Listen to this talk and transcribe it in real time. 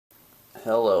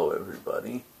Hello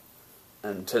everybody,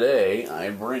 and today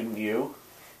I bring you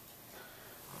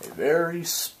a very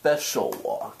special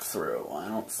walkthrough. I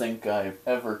don't think I've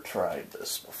ever tried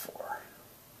this before.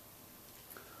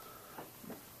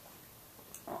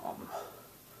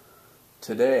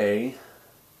 Today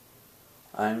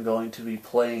I'm going to be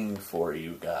playing for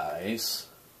you guys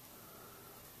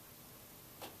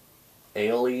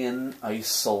Alien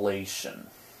Isolation.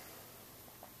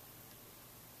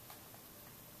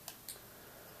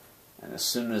 And as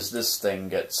soon as this thing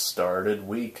gets started,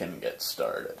 we can get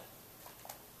started.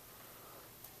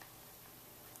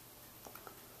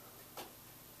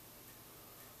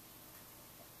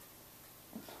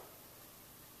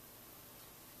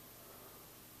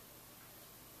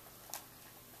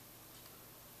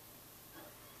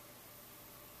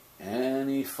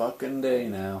 Any fucking day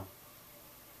now.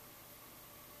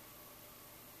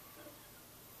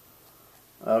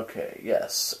 Okay,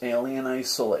 yes, Alien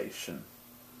Isolation.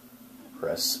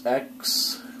 Press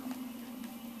X.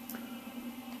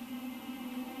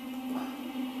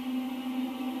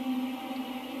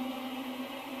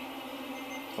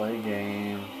 Play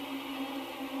game.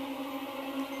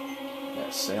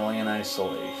 Yes, Alien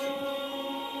Isolation.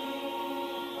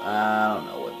 I don't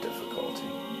know what difficulty.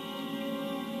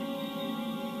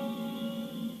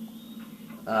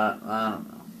 I don't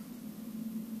know.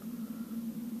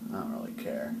 I don't really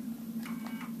care.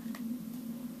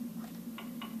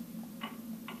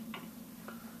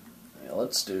 Yeah,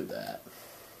 let's do that.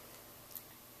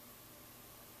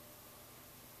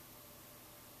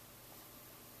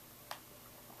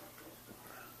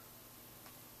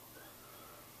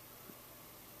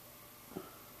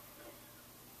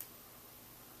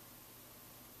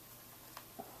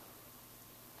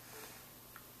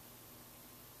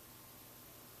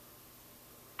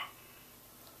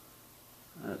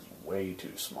 That's way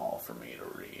too small for me to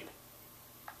read.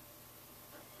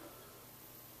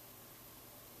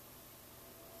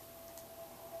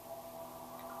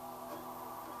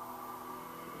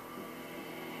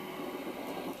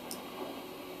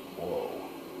 Whoa.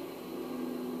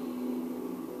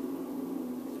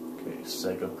 Okay,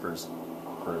 Sega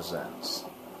presents.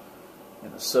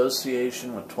 In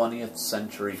association with 20th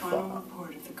Century Fox. Final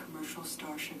report of the commercial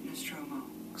starship Nostromo.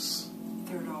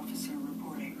 Third officer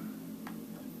reporting.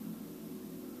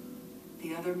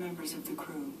 The other members of the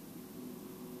crew: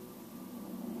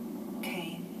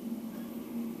 Kane,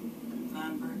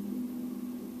 Lambert,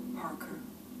 Parker,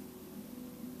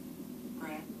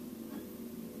 Brett,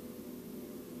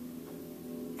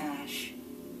 Ash,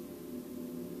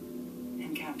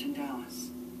 and Captain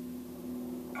Dallas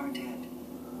are dead.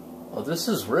 Oh, this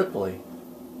is Ripley.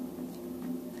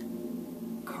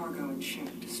 Cargo and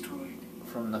ship destroyed.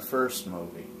 From the first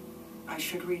movie. I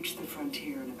should reach the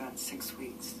frontier in about 6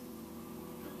 weeks.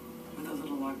 With a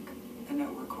little luck, the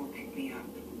network will pick me up.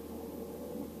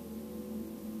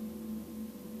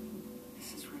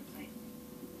 This is Ripley.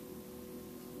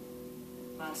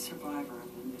 Last survivor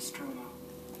of the Nostromo.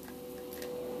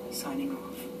 Signing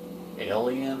off.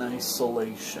 Alien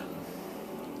Isolation.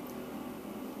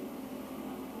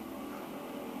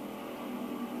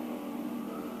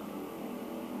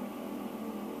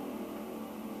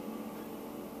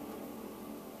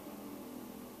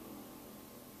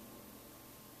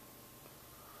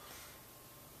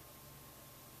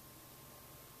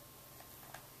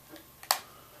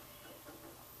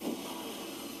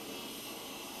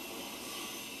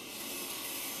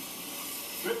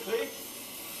 Ripley?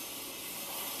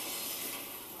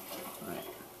 Right.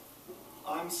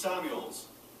 I'm Samuels.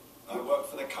 I work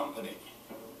for the company.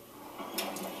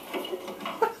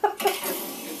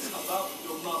 It's about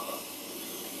your mother.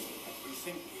 We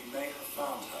think we may have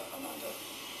found her, Amanda.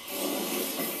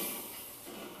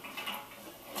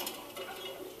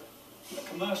 A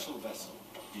commercial vessel,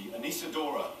 the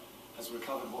Anisadora, has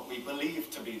recovered what we believe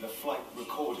to be the flight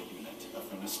recorder unit of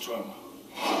the Nostromo.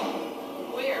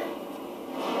 Where?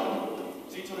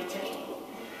 Zeta Reticuli.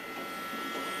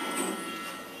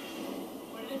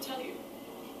 What did it tell you?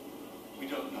 We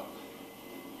don't know.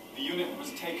 The unit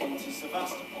was taken to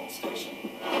Sevastopol station.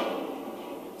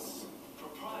 It's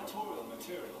proprietorial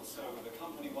material, so the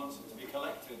company wants it to be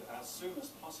collected as soon as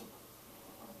possible.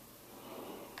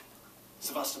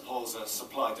 Sevastopol's a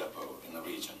supply depot in the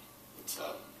region. It's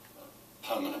a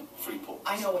permanent free port.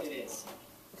 I know what it is.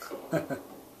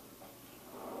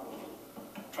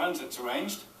 Transit's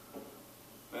arranged.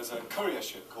 There's a courier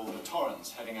ship called the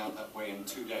Torrens heading out that way in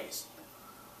 2 days.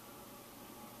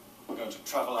 We're going to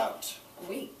travel out.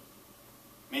 We?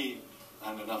 Me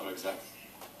and another exec.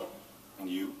 And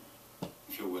you,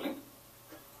 if you're willing.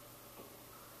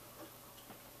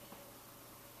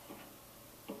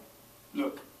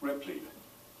 Look, Ripley,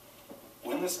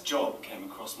 when this job came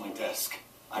across my desk,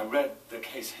 I read the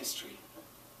case history.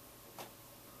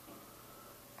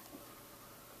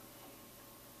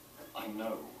 I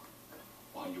know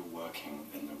why you're working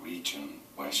in the region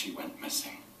where she went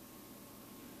missing.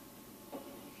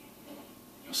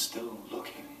 You're still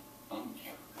looking, aren't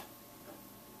you?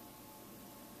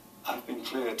 I've been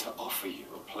cleared to offer you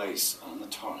a place on the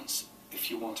Torrens if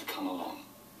you want to come along.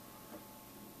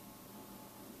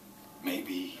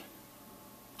 Maybe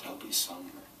there'll be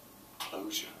some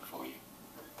closure for you.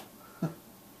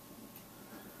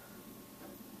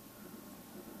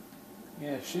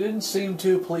 Yeah, she didn't seem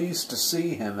too pleased to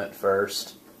see him at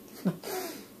first.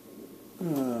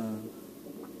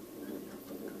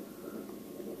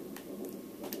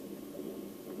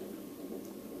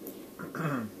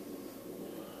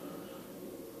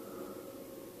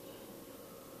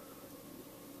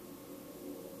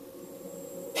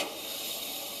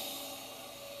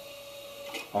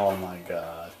 Oh my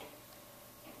God.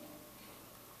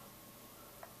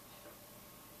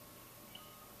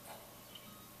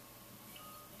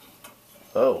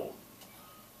 Oh.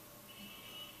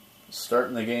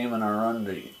 Starting the game in our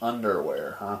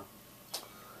underwear, huh?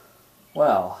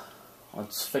 Well,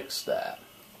 let's fix that.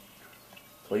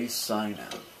 Please sign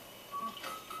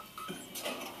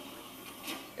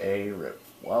in.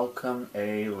 Welcome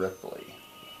A. Ripley.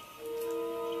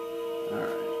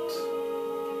 Alright.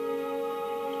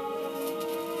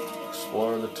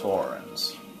 Explore the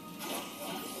Torrens.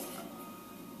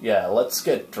 Yeah, let's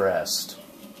get dressed.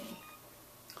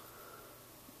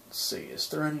 Let's see, is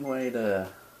there any way to...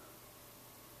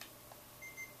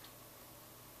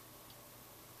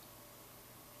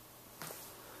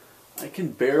 I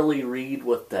can barely read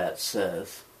what that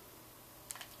says.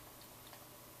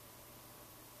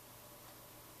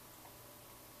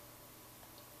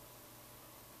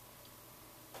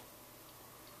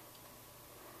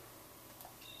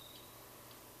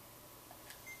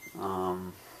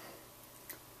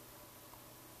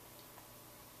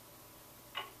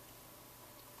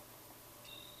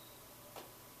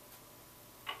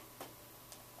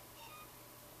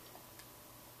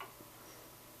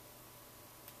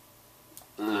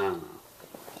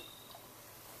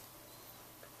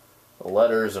 The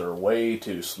letters are way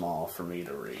too small for me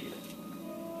to read.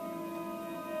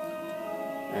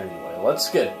 Anyway, let's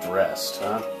get dressed,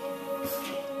 huh?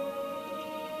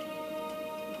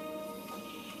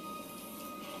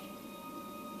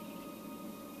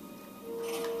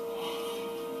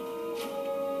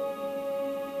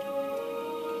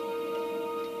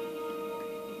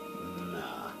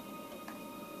 Nah.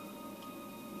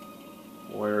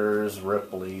 Where's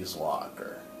Ripley's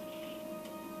locker?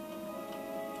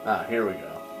 Ah, here we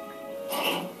go.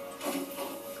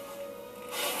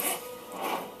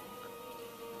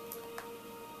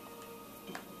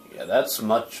 Yeah, that's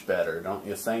much better, don't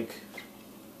you think?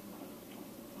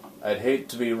 I'd hate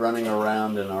to be running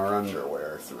around in our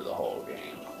underwear through the whole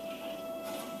game.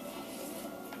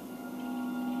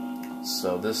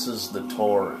 So this is the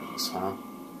Torrens, huh?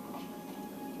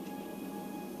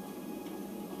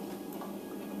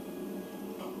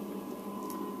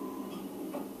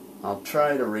 I'll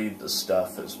try to read the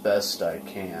stuff as best I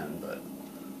can, but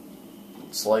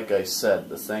it's like I said,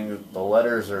 the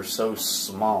letters are so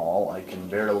small I can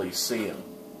barely see them.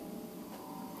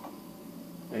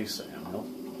 Hey, Samuel.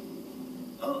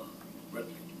 Oh,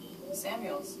 Ripley.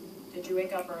 Samuels, did you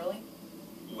wake up early?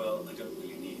 Well, I don't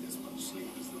really need as much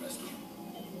sleep as the rest of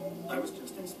you. I was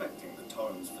just inspecting the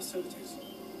Torrens facilities.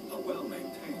 A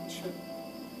well-maintained ship.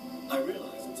 I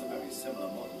realize it's a very similar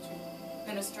model to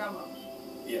you. Nostromo.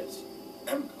 Yes,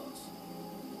 M-Class.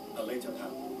 A later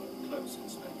pattern, but close in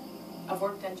spec. I've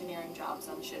worked engineering jobs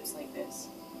on ships like this.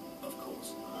 Of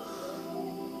course.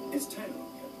 Is Taylor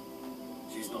okay?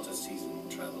 She's not a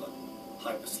seasoned traveler.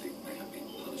 Hypersleep may have been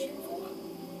punishing for her.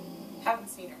 Haven't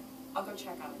seen her. I'll go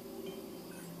check on her.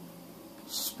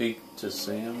 Speak to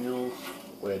Samuel?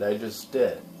 Wait, I just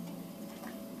did.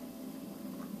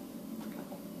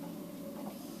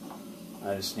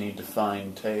 I just need to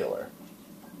find Taylor.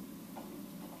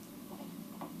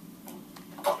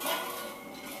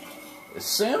 Is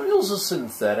Samuels a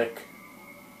synthetic?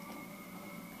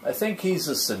 I think he's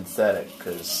a synthetic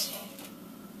because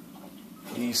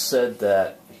he said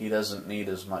that he doesn't need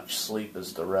as much sleep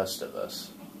as the rest of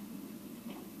us.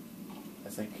 I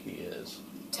think he is.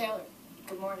 Taylor,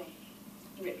 good morning.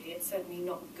 Ripley, it's certainly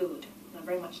not good. And I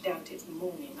very much doubt it's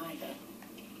morning either.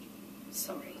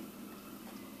 Sorry.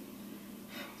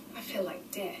 I feel like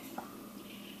death.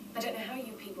 I don't know how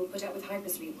you people put up with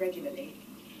hypersleep regularly.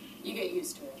 You get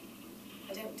used to it.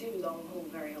 I don't do long haul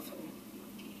very often.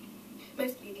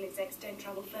 Most legal execs don't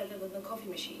travel further than the coffee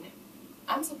machine.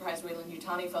 I'm surprised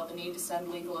Weyland-Yutani felt the need to send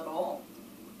legal at all.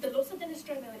 The loss of the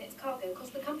Nostromo and its cargo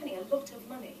cost the company a lot of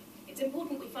money. It's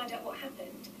important we find out what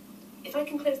happened. If I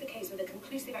can close the case with a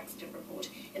conclusive accident report,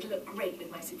 it'll look great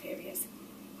with my superiors.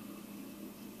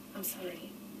 I'm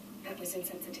sorry. That was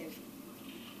insensitive.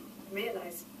 I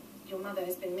realise your mother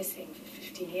has been missing for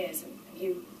 15 years and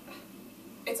you...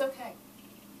 It's okay.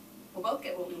 We'll both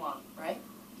get what we want, right?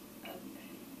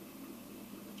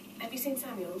 Have you seen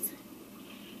Samuels?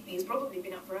 He's probably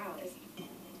been up for hours.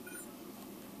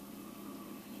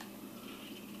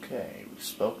 Okay, we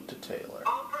spoke to Taylor.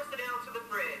 All personnel to the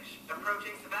bridge,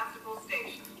 approaching Sebastopol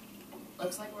Station.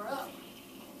 Looks like we're up.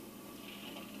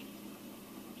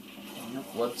 Yep,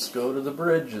 let's go to the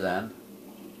bridge then.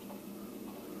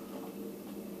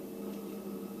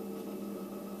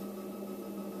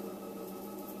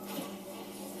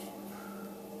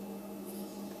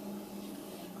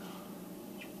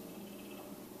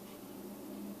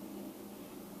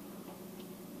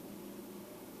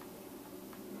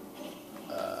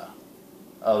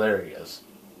 Oh, there he is.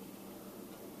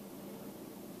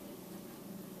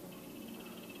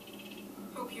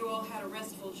 Hope you all had a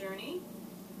restful journey.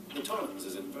 The Torrens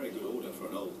is in very good order for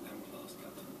an old M-class,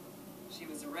 Captain. She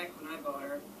was a wreck when I bought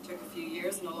her. Took a few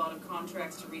years and a lot of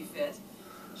contracts to refit.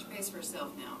 She pays for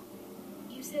herself now.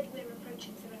 You said we're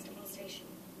approaching Sebastopol Station.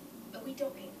 Are we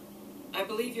docking? I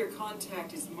believe your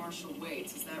contact is Marshal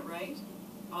Waits, is that right?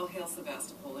 I'll hail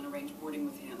Sebastopol and arrange boarding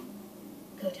with him.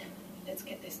 Good. Let's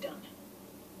get this done.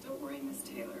 Don't worry, Miss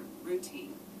Taylor.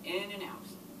 Routine. In and out.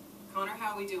 Connor,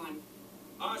 how we doing?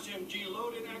 SMG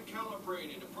loaded and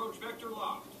calibrated. Approach vector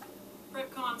locked.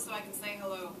 Prep con so I can say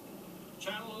hello.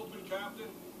 Channel open, Captain.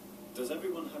 Does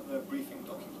everyone have their briefing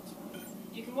documents?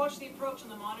 You can watch the approach on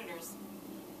the monitors.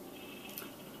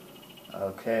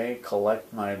 Okay,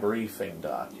 collect my briefing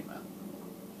document.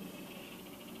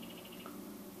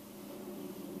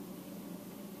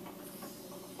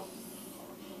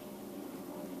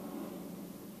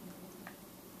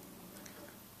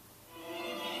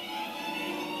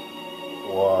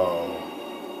 Whoa.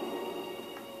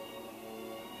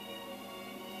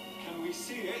 Can we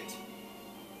see it?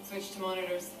 Switch to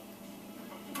monitors.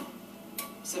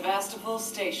 Sebastopol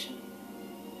Station.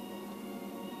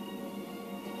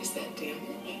 Is that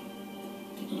damage?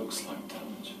 It looks like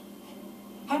damage.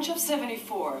 Punch up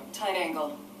 74, tight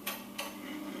angle.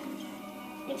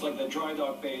 Looks like the dry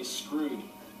dock bay is screwed.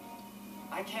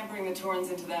 I can't bring the Torrens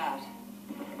into that.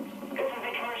 This is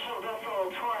the commercial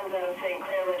vessel Torrens out of St.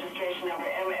 Clair, registration number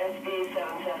MSB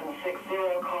 7760,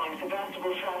 calling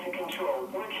Sebastopol Traffic Control.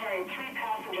 We're carrying 3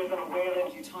 passengers on a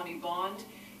Weyland-Yutani Bond.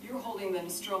 You're holding the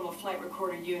Nostromo flight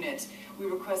recorder unit. We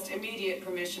request immediate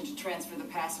permission to transfer the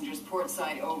passengers port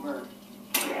side over.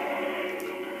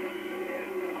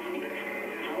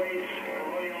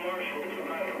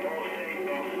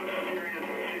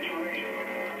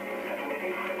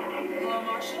 Hello,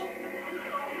 Marshal?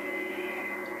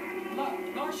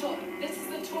 Marshal, this is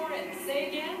the Torrens. Say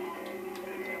again?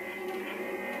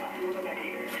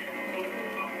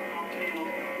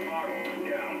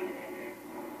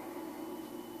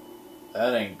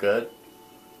 That ain't good.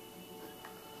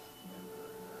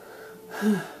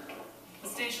 The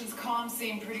station's comms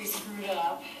seem pretty screwed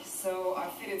up, so I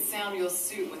fitted Samuel's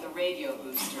suit with a radio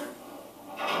booster.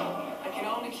 I can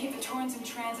only keep the Torrens in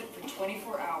transit for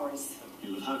 24 hours.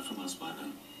 You'll have heard from us by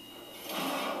now.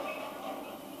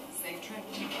 Safe trip.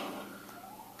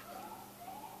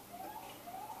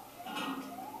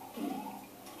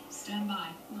 Stand by.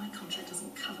 My contract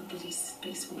doesn't cover bloody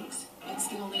spacewalks. It's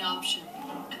the only option.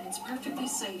 And it's perfectly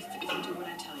safe if you do what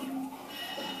I tell you.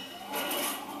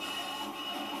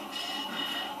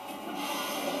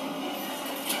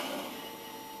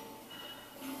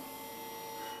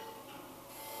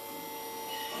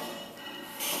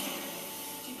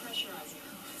 Depressurizer.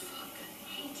 Oh, fuck. I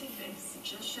hated this.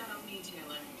 Just shadow me,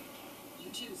 Taylor. You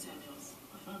too, Samuels.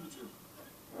 Affirmative.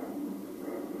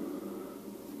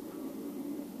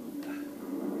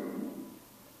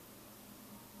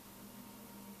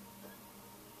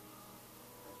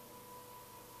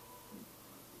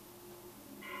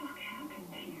 What happened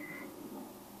here?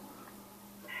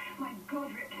 My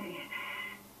God, Ripley.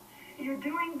 You're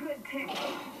doing good, Tim.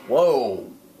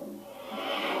 Whoa.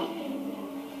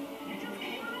 You just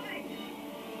keep moving.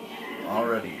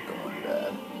 Already going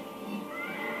bad.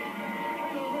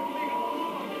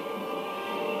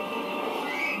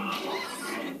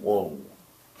 Whoa.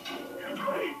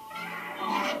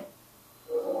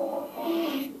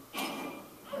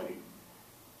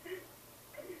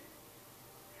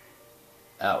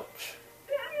 Ouch.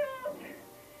 Samuel!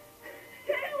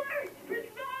 Taylor!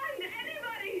 Respond!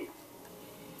 Anybody!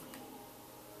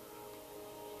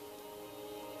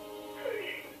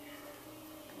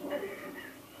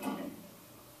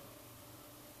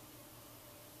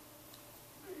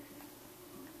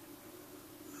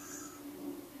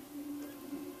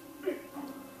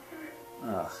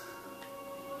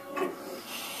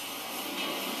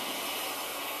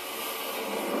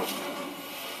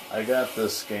 I got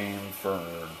this game for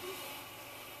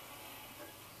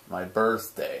my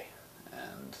birthday,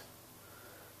 and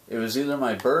it was either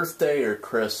my birthday or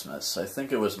Christmas. I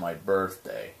think it was my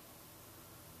birthday.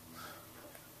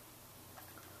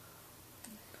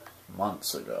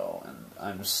 Months ago, and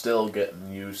I'm still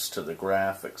getting used to the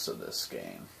graphics of this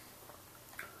game.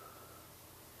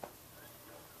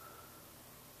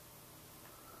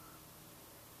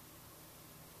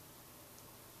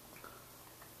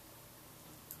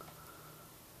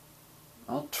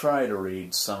 I'll try to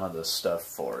read some of the stuff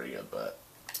for you, but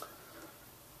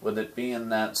with it being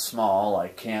that small, I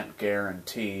can't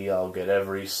guarantee I'll get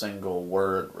every single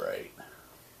word right.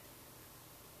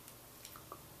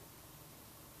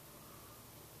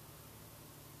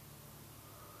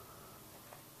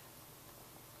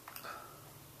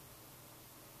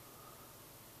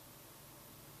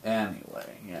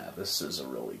 Anyway, yeah, this is a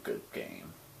really good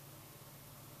game.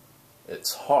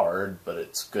 It's hard, but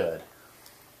it's good.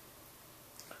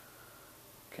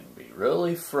 Can be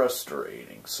really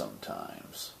frustrating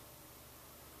sometimes.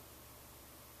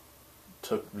 It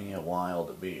took me a while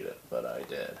to beat it, but I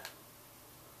did.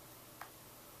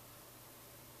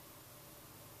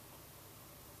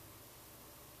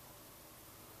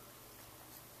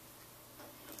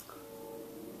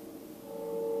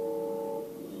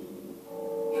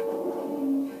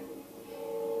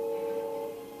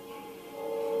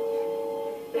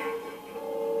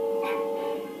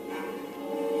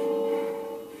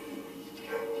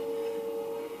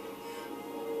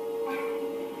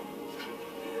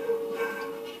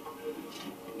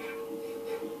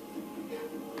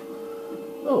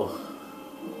 Oh.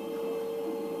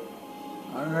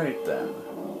 Alright then.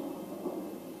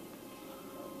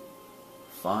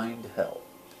 Find help.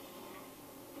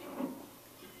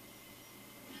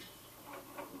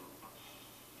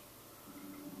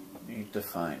 Need to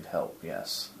find help,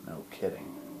 yes. No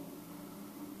kidding.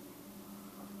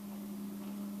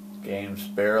 Game's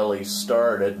barely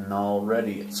started and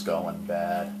already it's going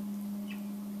bad.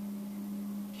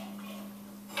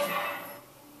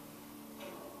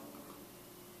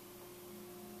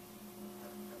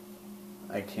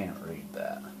 I can't read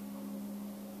that.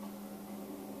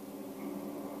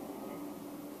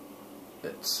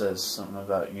 It says something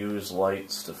about use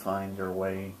lights to find your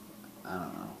way. I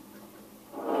don't know.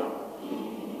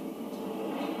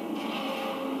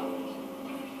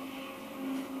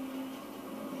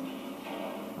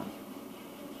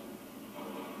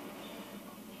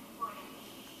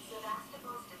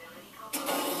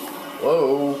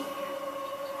 Whoa!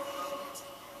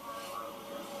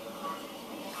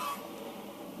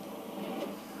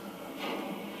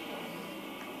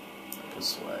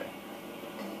 This way.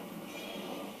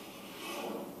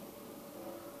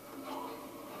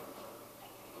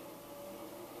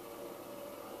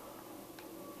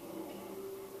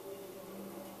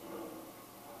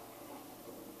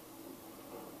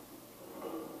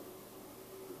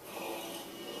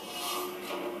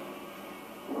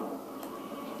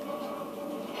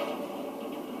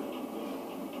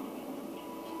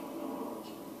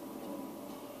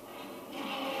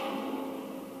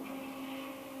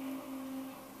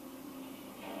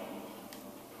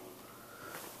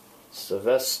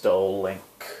 Sevesto link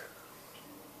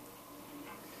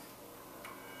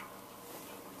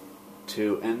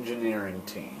to engineering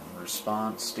team,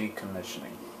 response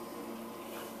decommissioning.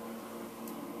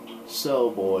 So,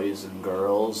 boys and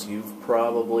girls, you've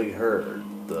probably heard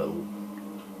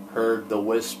the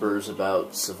whispers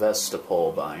about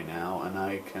Sevastopol by now, and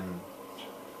I can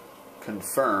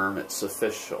confirm it's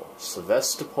official.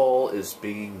 Sevastopol is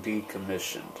being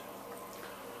decommissioned.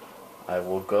 I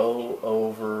will go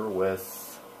over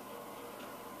with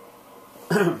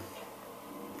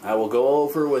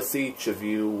each of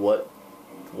you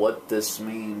what this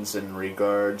means in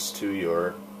regards to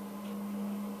your,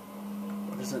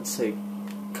 what does it say,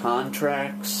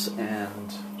 contracts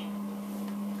and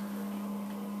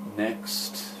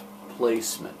next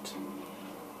placement.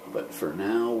 But for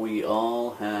now, we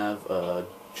all have a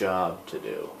job to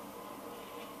do.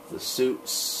 The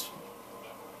suits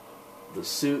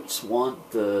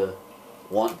want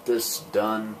this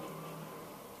done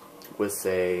with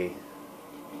a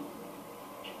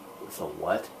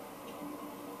what?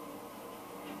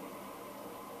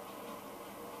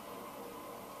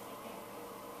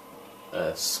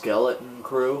 A skeleton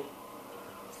crew,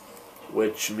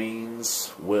 which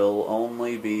means we'll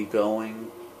only be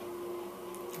getting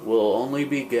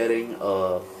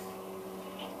a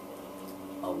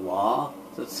law.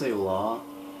 Does it say law?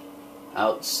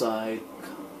 Outside.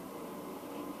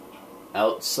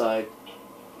 Is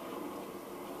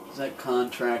that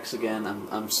contracts again?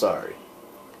 I'm sorry.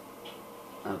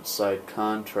 outside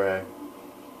contracts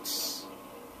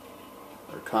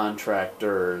or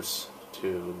contractors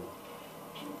to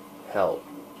help.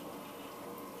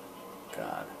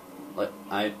 God.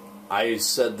 I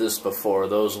said this before,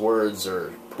 those words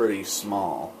are pretty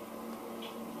small,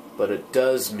 but it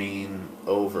does mean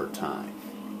overtime.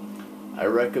 I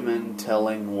recommend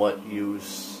telling what you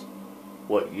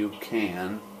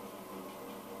can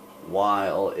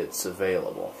while it's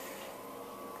available.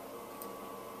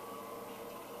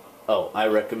 Oh, I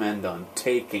recommend on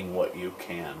taking what you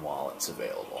can while it's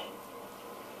available.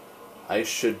 I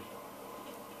should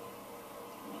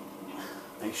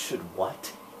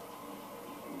what?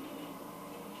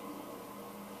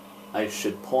 I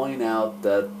should point out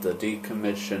that the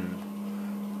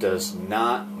decommission does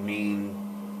not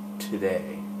mean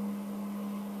today.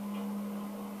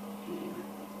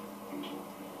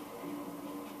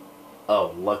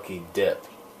 Oh, lucky dip.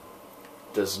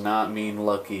 Does not mean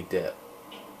lucky dip.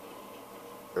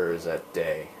 Or is that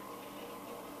day?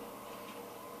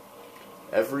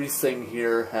 Everything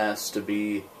here has to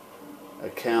be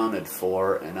accounted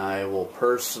for, and I will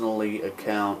personally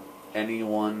account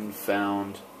anyone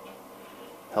found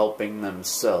helping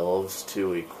themselves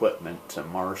to equipment to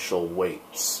marshal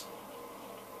weights.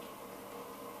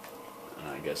 And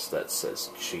I guess that says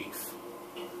chief.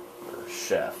 Or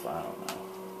chef, I don't know.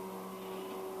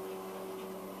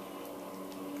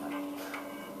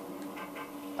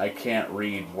 I can't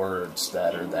read words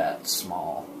that are that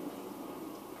small.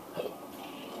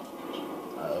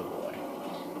 Oh boy.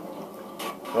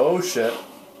 Oh shit.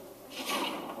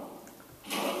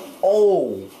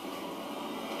 Oh!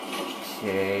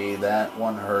 Okay, that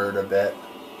one hurt a bit.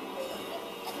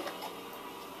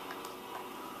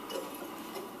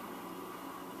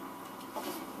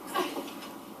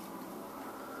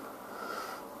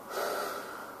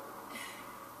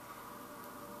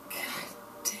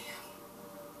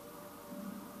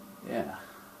 Yeah.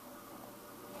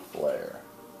 Flare.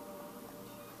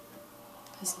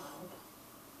 This'll help.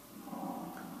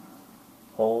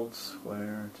 Hold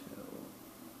square to...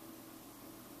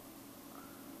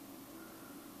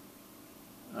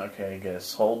 Okay, I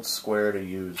guess hold square to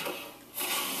use it.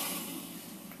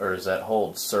 Or is that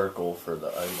hold circle for the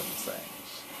item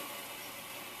things?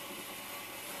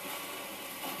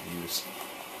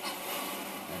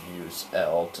 Use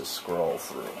L to scroll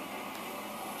through.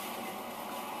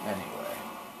 Anyway,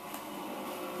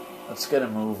 let's get a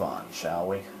move on, shall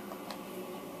we?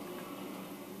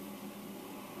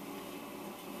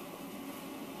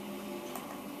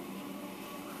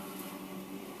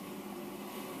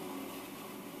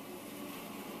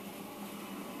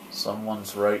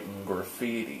 Someone's writing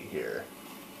graffiti here.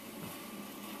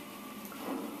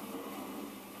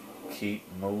 Keep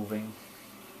moving.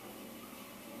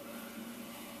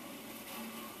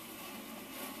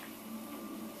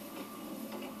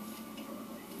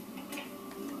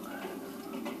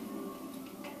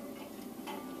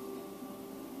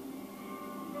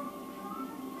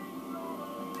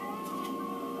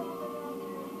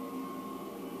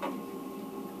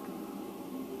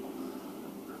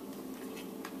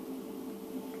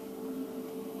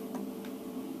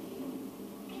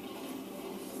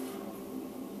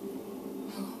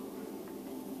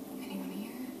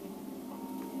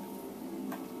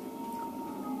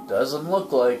 Doesn't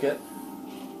look like it.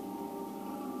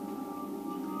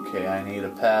 Okay, I need a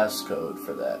passcode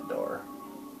for that door.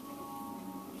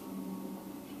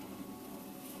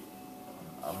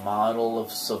 A model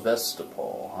of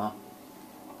Sevastopol, huh?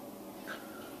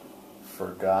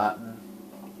 Forgotten.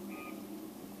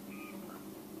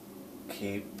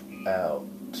 Keep out.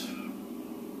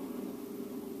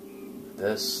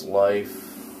 This life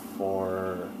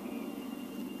for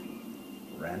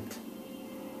rent.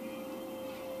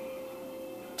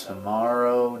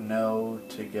 Tomorrow, no,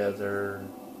 together,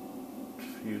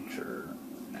 future,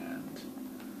 and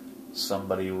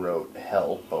somebody wrote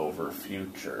help over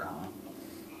future, huh?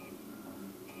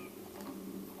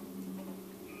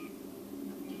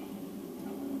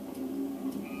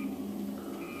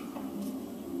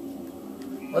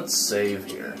 Let's save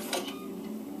here.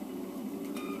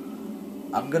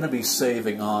 I'm gonna be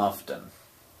saving often.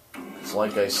 Because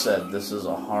like I said, this is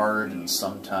a hard and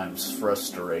sometimes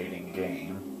frustrating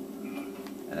game.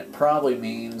 And it probably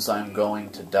means I'm going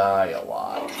to die a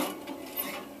lot.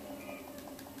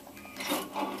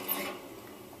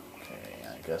 Okay,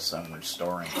 I guess I'm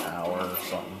restoring power or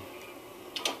something.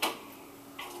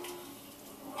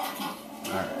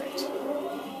 Alright.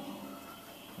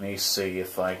 Let me see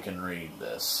if I can read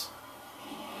this.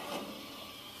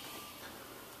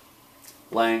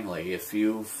 Langley, if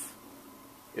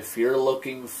you're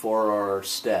looking for our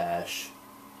stash,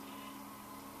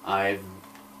 I've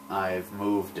I've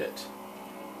moved it.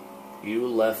 You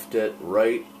left it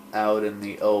right out in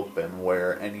the open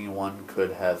where anyone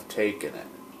could have taken it.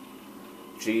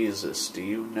 Jesus, do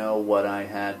you know what I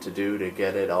had to do to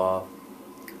get it off?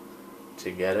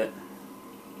 To get it?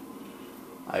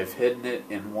 I've hidden it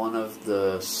in one of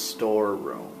the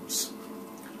storerooms.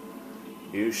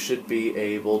 You should be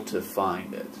able to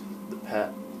find it.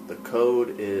 The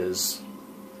code is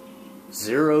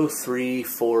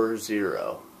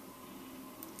 0340.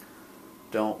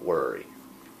 Don't worry.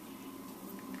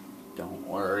 Don't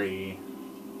worry.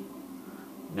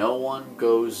 No one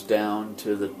goes down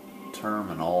to the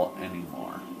terminal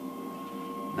anymore.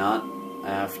 Not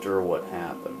after what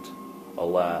happened.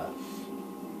 Alas.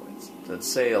 Let's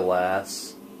say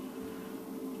alas.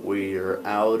 We're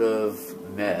out of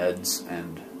meds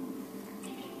and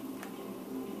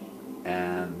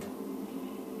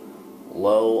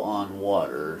low on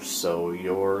water, so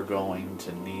you're going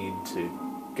to need to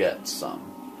get some.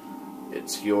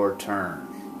 It's your turn.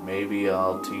 Maybe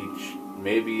it'll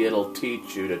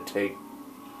teach you to take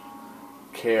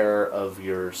care of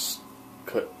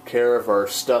our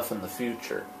stuff in the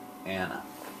future, Anna.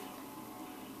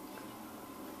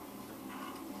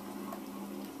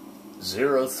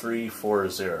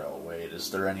 0340. Wait, is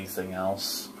there anything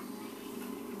else?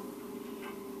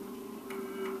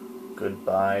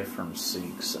 Goodbye from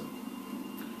Seegson.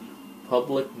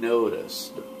 Public notice.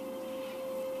 The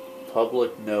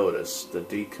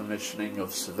decommissioning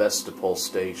of Sevastopol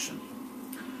Station.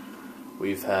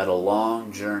 We've had a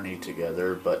long journey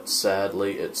together, but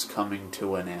sadly it's coming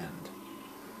to an end.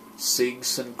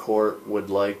 Seegson Court would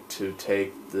like to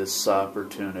take this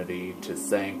opportunity to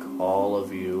thank all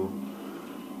of you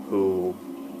who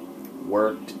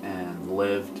worked and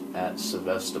lived at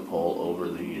Sevastopol over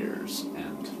the years,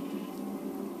 and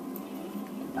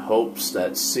in hopes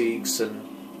that Seegson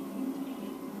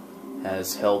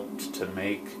has helped to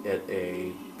make it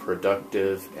a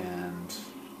productive and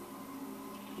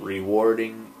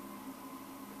rewarding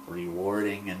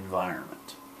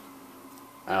environment.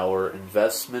 Our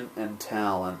investment and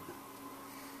talent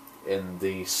in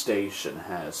the station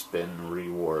has been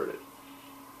rewarded.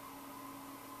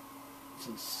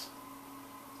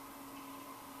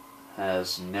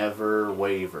 Has never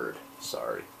wavered.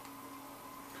 Sorry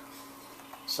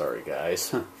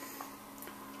guys.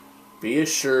 Be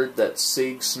assured that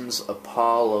Seegson's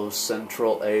Apollo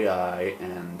Central AI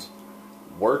and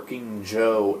Working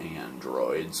Joe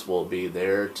androids will be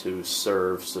there to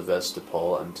serve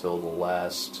Sevastopol until the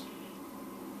last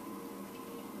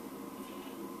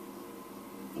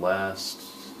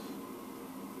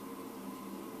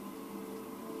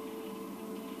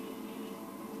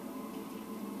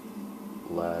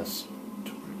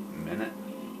minute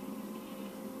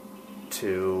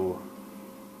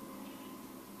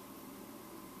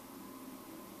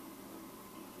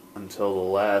until the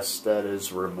last that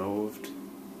is removed.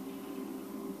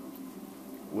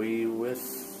 We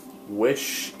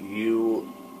wish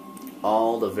you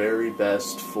all the very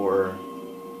best for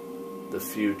the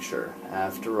future.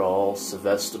 After all,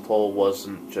 Sevastopol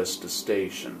isn't just a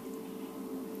station,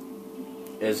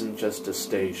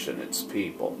 it's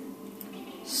people.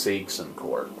 Seegson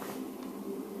Court.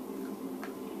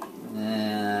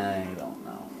 I don't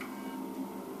know.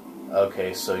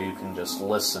 Okay, so you can just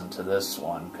listen to this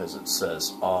one because it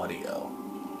says audio.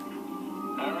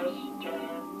 Harris,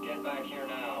 Turner, get back here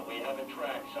now. We have a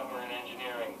track somewhere in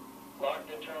engineering. Lock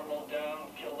the terminal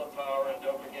down, kill the power, and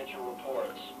don't forget your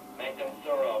reports. Make them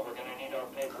thorough. We're gonna need our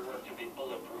paperwork to be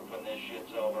bulletproof when this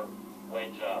shit's over.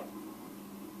 Waits up.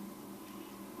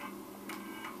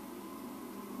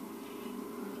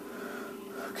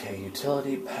 Okay,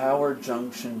 utility power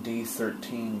junction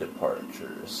D13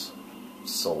 departures.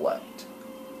 Select.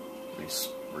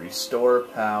 Restore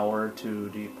power to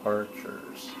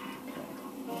departures.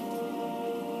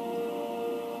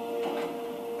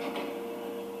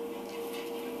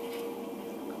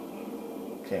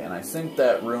 Okay, and I think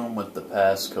that room with the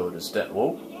passcode is dead.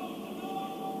 Whoa.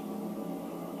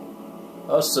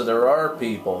 Oh, so there are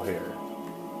people here.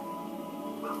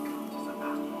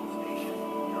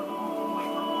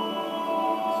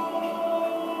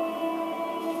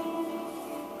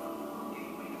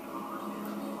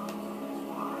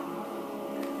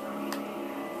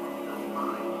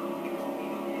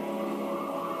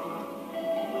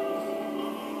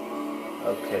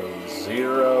 Okay,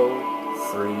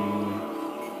 0340.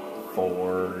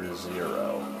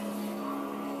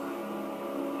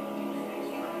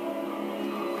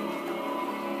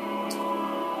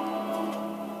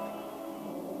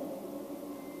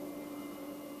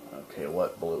 Okay,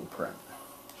 what blueprint?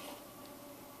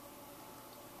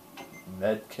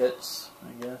 Med kits,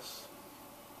 I guess.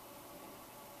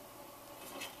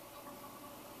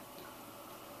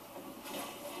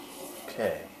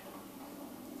 Okay.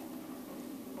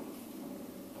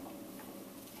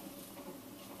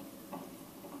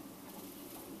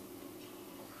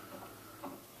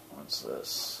 What's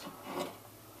this?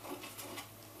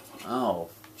 Oh,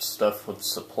 stuff with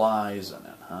supplies in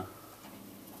it, huh?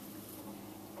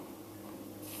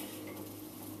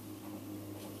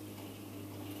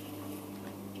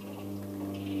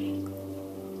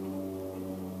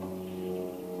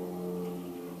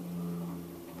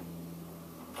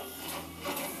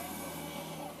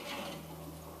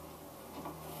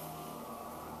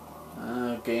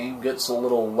 Game gets a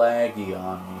little laggy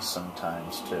on me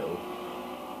sometimes too.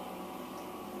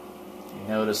 You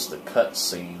notice the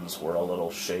cutscenes were a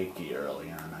little shaky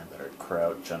earlier, and I better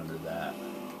crouch under that.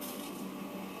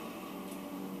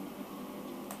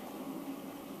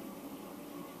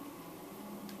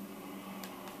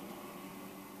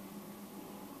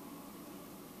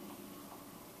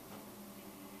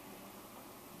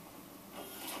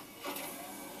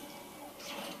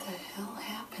 What the hell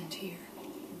happened here?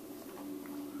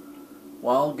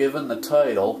 Well, given the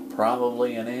title,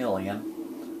 probably an alien.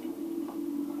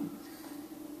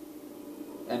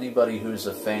 Anybody who's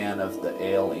a fan of the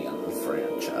Alien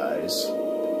franchise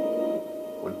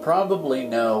would probably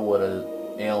know what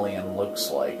an alien looks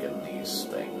like in these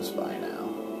things by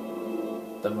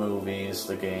now. The movies,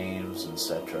 the games,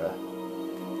 etc.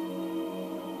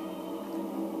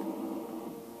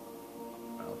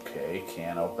 Okay,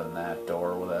 can't open that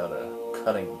door without a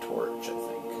cutting torch, I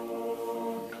think.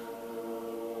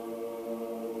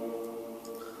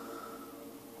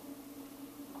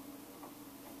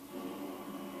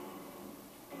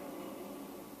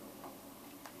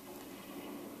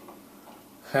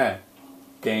 Heh.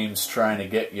 Game's trying to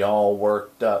get you all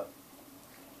worked up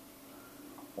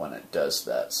when it does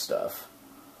that stuff.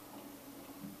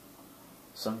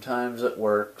 Sometimes it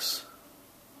works.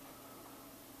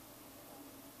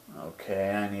 Okay,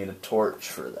 I need a torch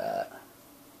for that.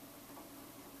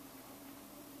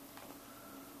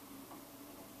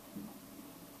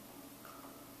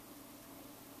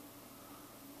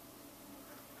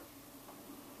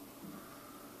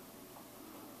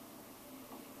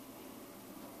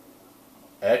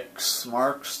 X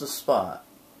marks the spot.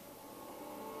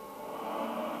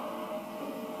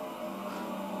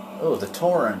 Oh, the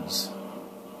Torrens.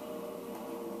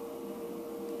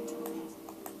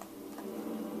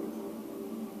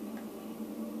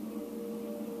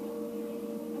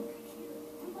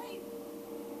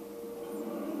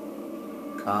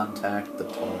 Contact the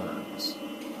Torrens.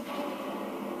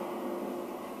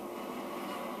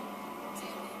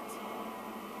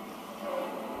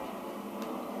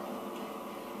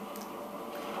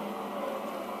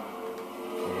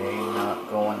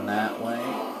 Going that way.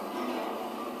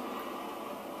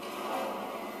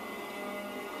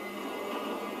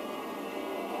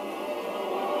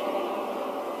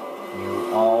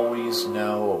 You always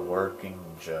know a working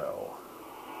Joe.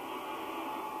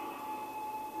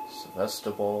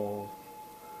 Sevastopol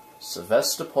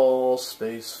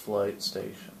Space Flight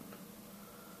Station.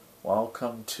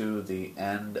 Welcome to the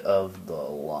end of the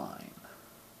line.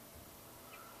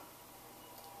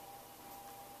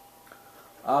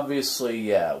 Obviously,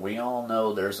 yeah, we all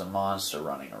know there's a monster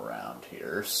running around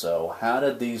here, so how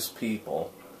did these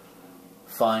people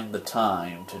find the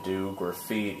time to do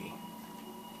graffiti?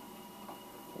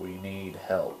 We need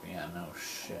help. Yeah, no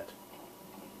shit.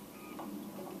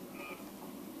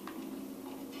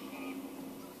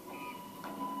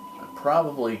 I'm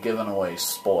probably giving away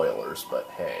spoilers, but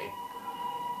hey,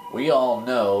 we all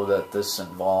know that this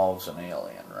involves an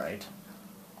alien, right?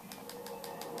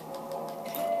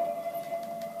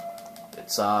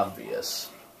 It's obvious.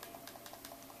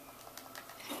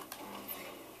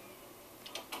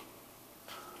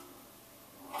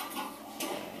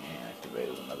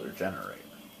 Activated another generator.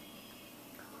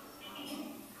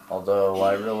 Although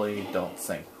I really don't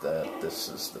think that this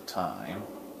is the time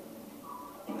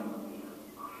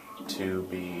to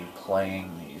be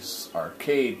playing these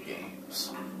arcade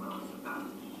games.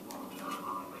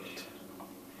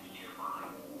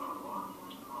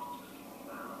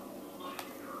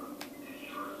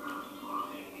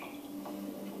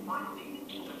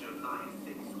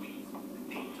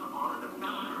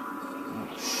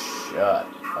 Shut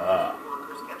up.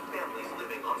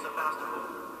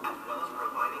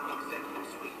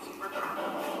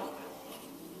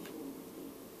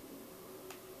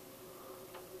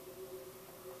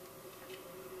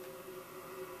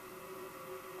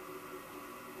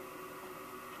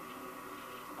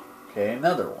 Okay,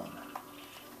 another one.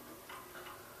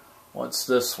 What's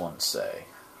this one say?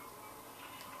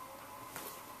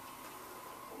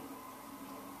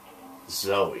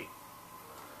 Zoe.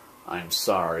 I'm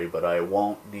sorry, but I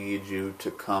won't need you to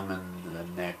come in the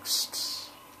next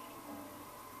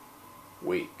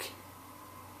week.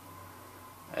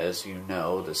 As you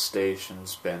know, the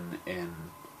station's been in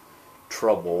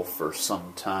trouble for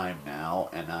some time now,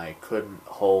 and I couldn't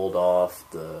hold off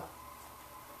the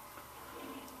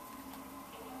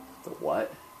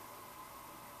what?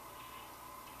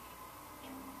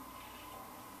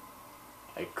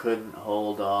 I couldn't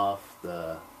hold off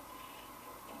the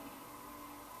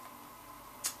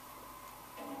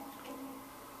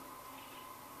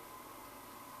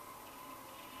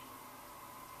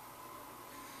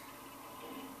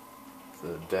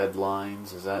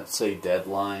deadlines. Does that say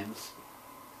deadlines?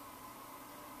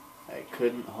 I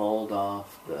couldn't hold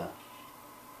off the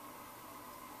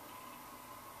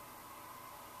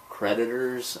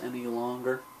creditors any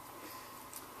longer.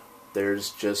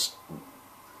 There's just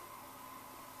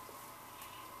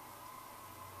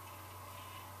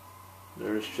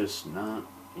not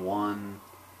one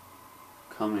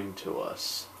coming to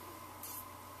us.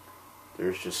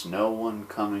 There's just no one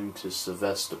coming to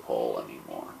Sevastopol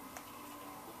anymore.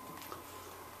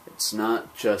 It's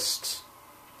not just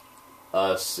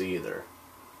us either.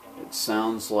 It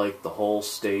sounds like the whole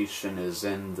station is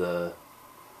in the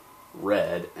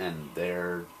red, and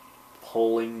they're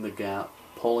pulling the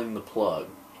plug.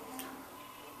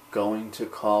 Going to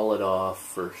call it off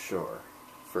for sure,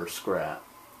 for scrap.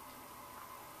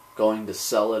 Going to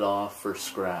sell it off for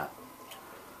scrap.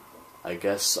 I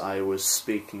guess I was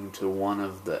speaking to one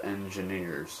of the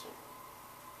engineers.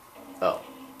 Oh.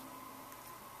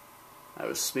 I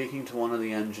was speaking to one of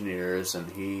the engineers, and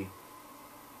he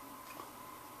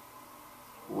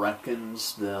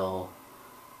reckons they'll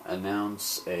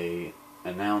announce it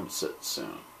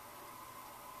soon.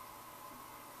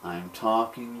 I'm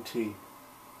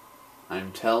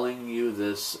telling you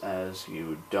this as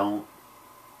you don't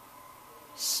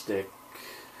stick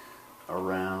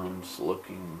around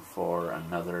looking for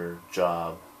another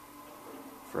job.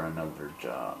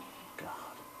 God.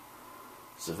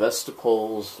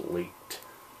 Sevastopol's leaked.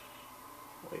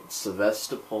 Wait,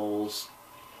 Sevastopol's...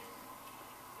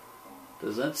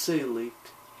 Does that say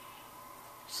leaked?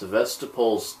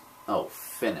 Sevastopol's... Oh,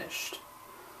 finished.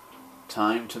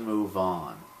 Time to move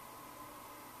on.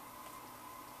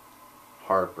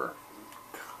 Harper.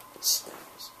 God, this thing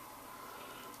is...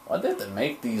 Why did they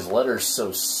make these letters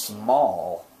so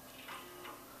small?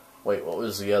 Wait, what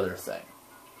was the other thing?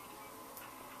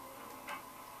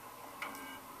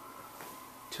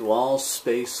 To all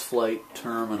spaceflight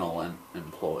terminal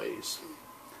employees,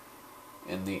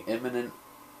 in the imminent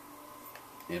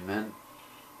in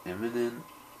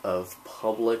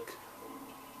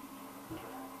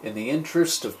the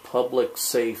interest of public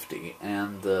safety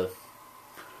and the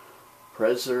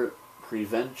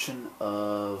prevention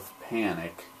of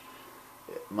panic,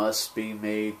 it must be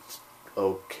made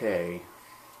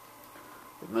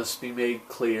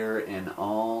clear in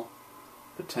all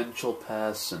potential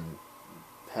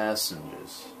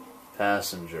passengers,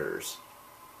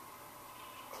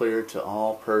 clear to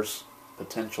all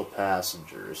potential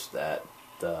passengers that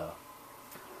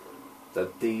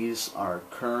these are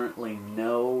currently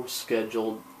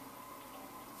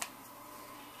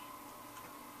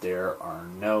there are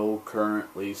no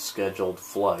currently scheduled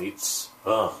flights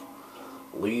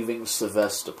leaving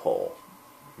Sevastopol,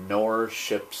 nor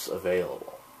ships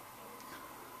available.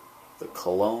 The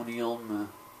colonial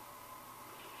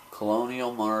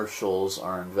marshals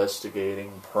are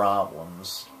investigating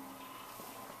problems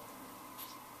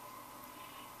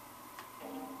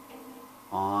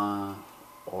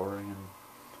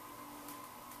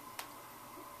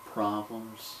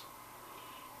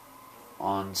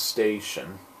on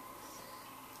station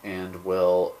and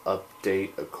will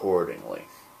update accordingly.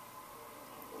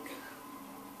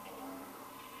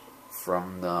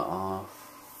 From the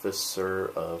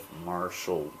officer of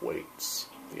Marshal Waits.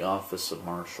 The Office of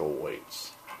Marshal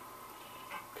Waits.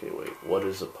 Okay, wait. What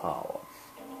is Apollo?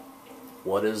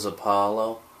 What is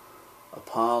Apollo?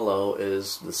 Apollo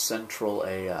is the central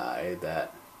AI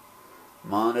that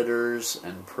monitors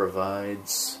and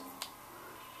provides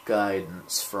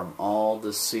guidance from all the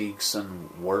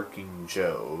Seegson working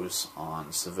Joes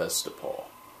on Sevastopol.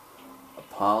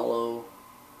 Apollo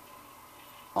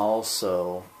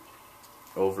also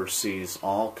oversees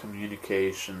all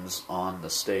communications on the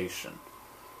station.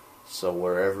 So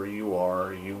wherever you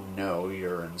are, you know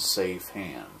you're in safe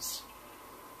hands.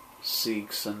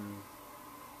 Seegson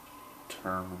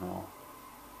Terminal.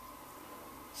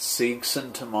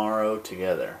 Seegson tomorrow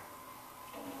together.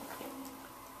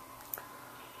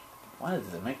 Why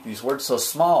did they make these words so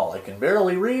small? I can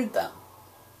barely read them.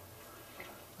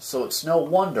 So it's no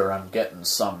wonder I'm getting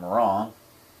some wrong.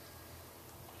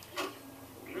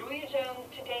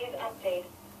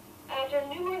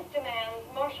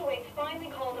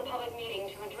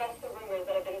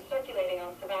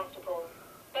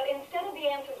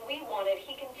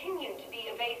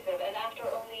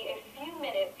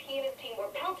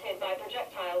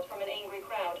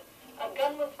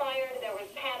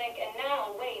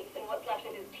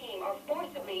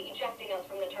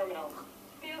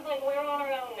 Franklin, we're on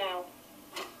our own now.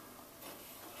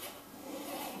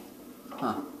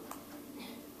 Huh.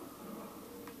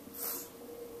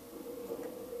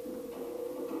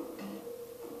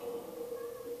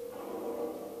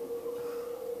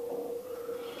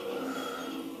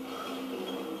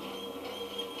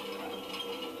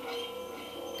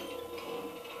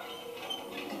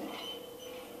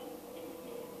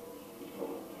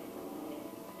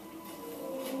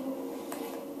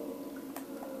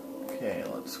 Okay,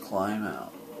 let's climb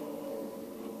out.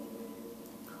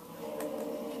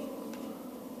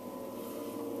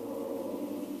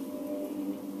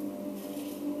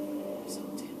 This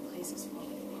whole damn place is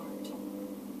falling apart.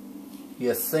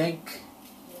 You think?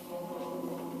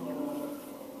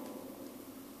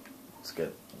 Let's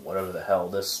get whatever the hell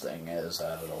this thing is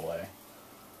out of the way.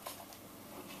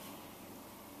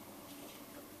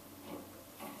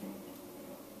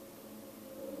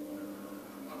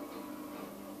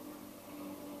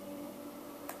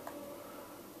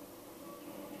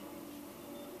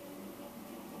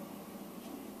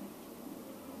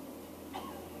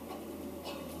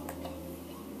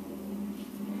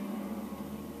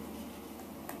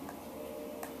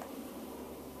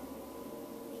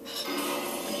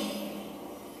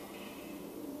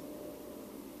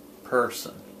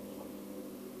 Person.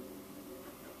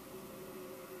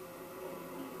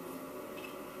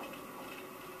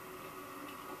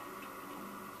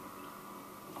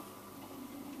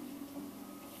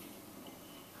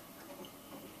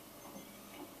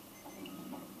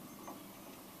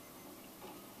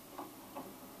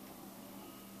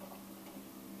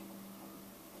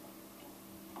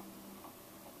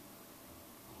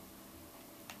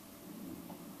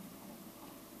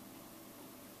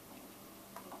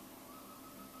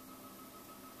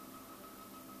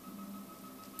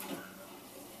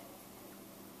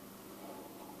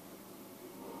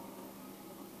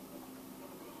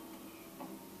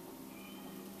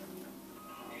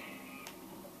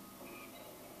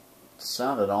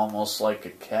 Sounded almost like a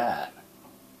cat.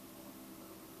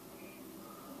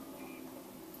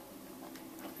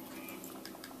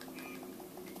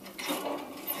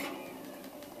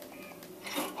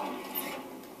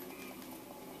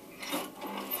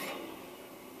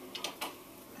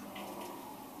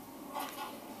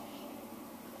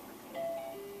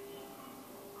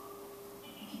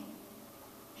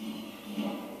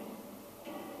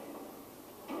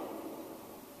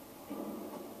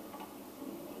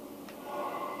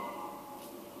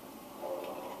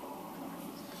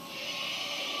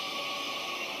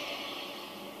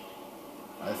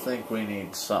 I think we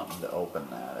need something to open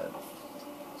that.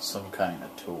 Some kind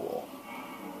of tool.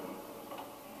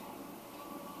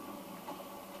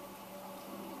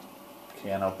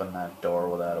 Can't open that door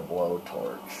without a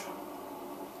blowtorch.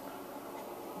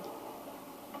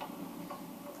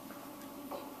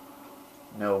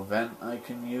 No vent I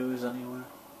can use anywhere?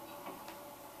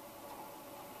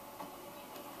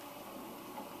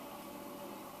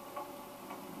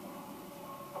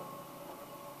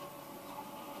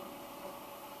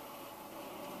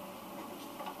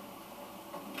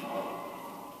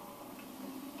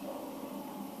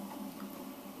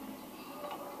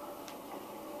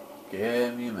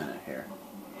 Give me a minute here.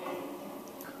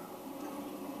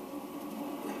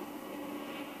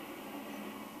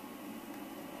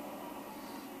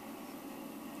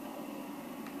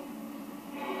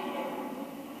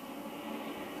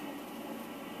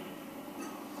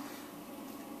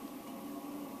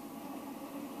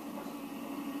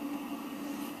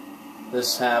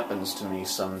 This happens to me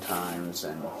sometimes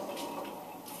in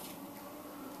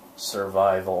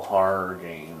survival horror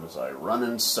games. I run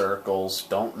in circles,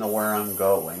 don't know where I'm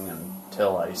going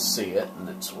until I see it, and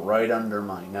it's right under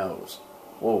my nose.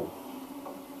 Whoa.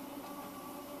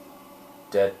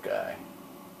 Dead guy.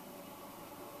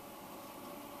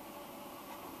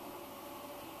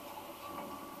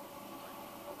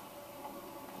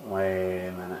 Wait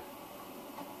a minute.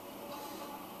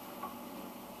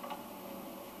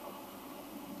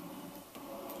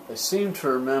 I seem to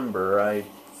remember, I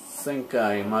think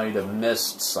I might have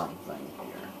missed something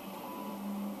here.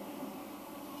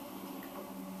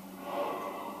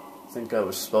 I think I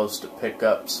was supposed to pick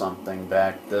up something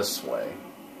back this way.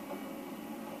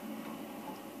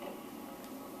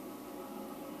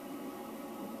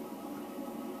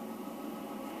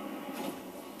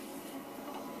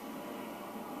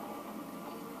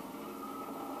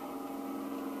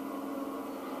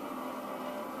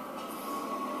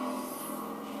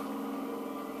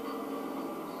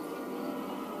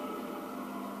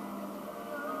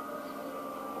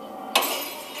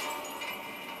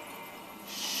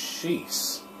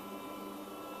 Jeez.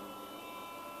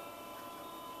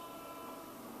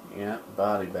 Yeah,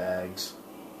 body bags.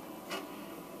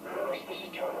 This is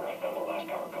Turner. I found the last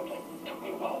power coupling. Took me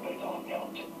a while, but it's off now.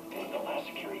 Just getting the last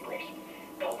security brace.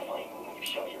 Call the flying when you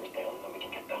shut yours down, then we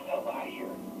can get the hell out of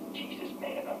here. Jesus,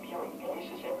 man, I'm hearing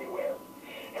voices everywhere.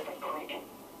 Every creaking.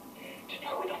 Just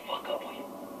hurry the fuck up, will you?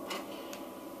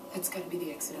 That's gotta be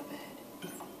the exit up ahead.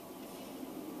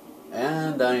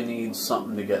 And I need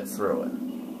something to get through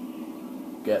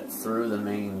it. Get through the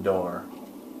main door.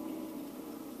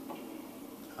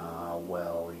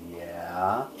 Well,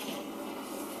 yeah.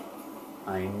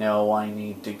 I know I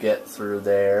need to get through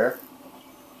there.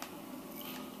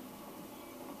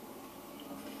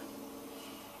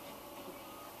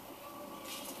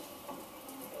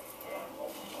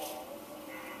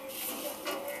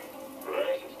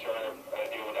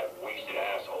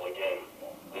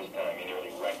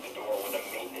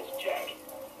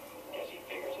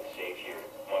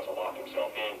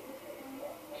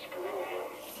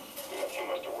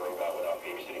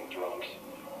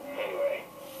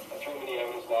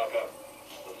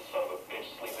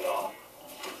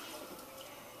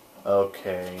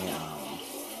 Okay,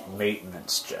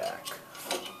 maintenance jack.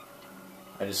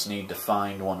 I just need to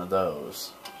find one of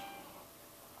those.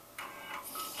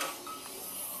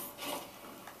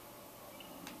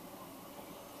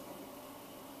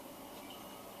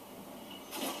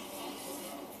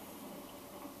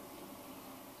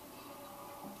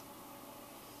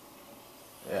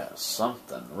 Yeah,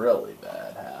 something really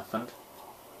bad happened.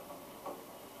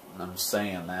 And I'm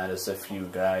saying that as if you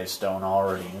guys don't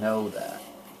already know that.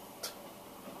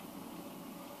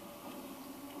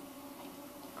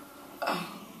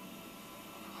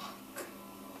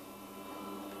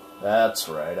 That's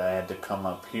right, I had to come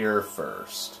up here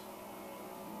first.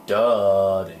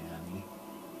 Duh, Danny.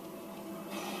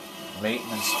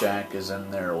 Maintenance jack is in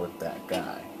there with that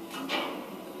guy.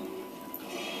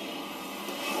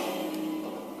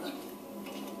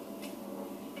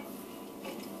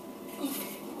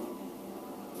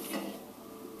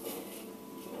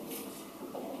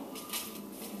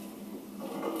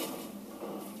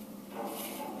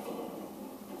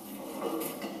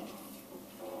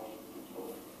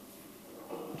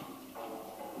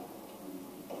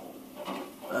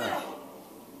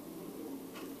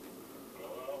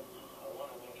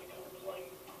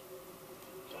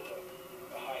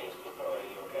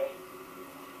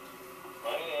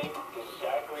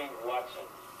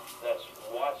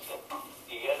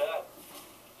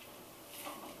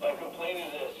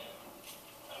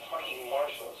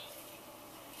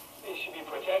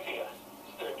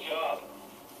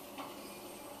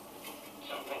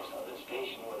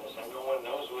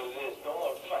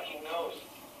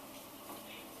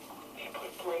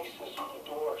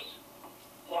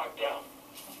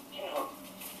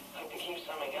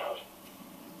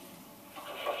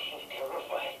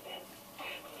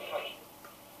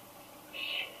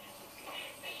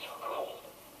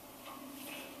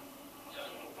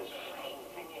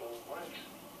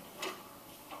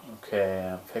 Okay,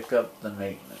 I'll pick up the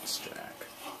maintenance jack.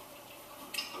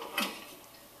 I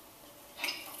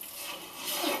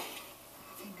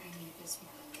think I need this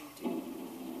more than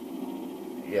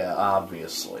you do. Yeah,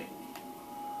 obviously.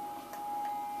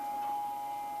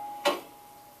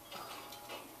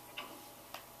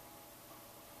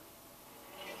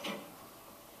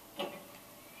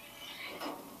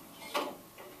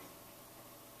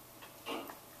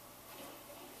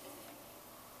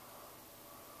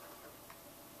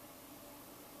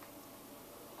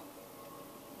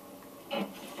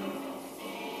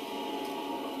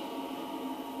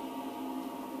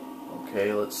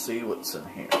 Okay, let's see what's in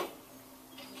here.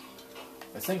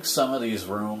 I think some of these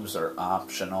rooms are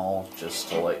optional just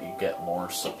to let you get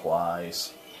more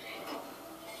supplies.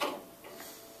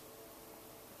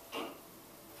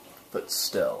 But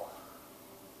still.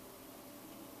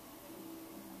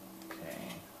 Okay,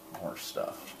 more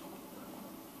stuff.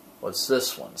 What's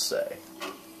this one say?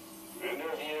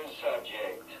 Interview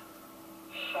subject.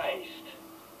 Heist.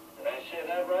 Did I say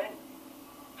that right?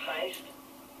 Heist?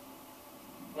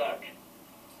 Look,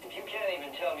 if you can't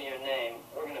even tell me your name,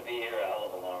 we're going to be here a hell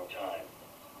of a long time.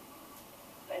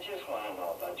 I just want to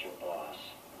know about your boss.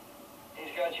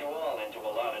 He's got you all into a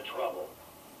lot of trouble.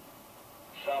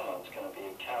 Someone's going to be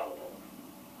accountable.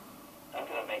 I'm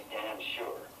going to make damn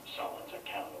sure someone's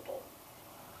accountable.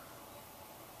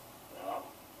 No?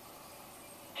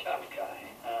 Tough guy,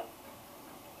 huh?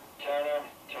 Turner,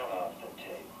 turn off the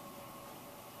tape.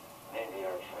 Maybe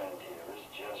our friend here is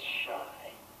just shy.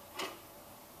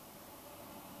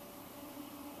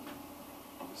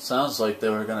 Sounds like they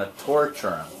were going to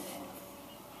torture him.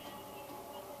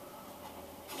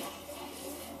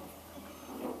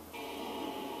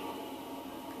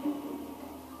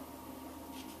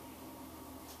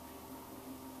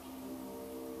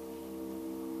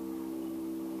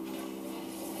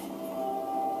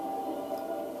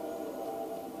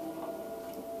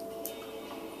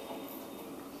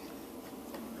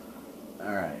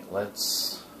 Alright,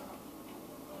 let's...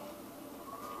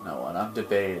 No, what I'm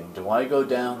debating. Do I go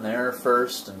down there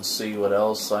first and see what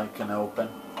else I can open?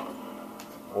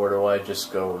 Or do I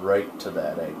just go right to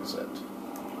that exit?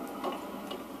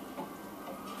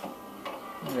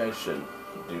 Maybe I should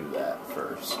do that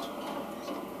first.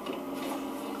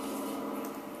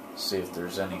 See if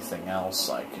there's anything else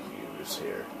I can use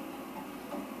here.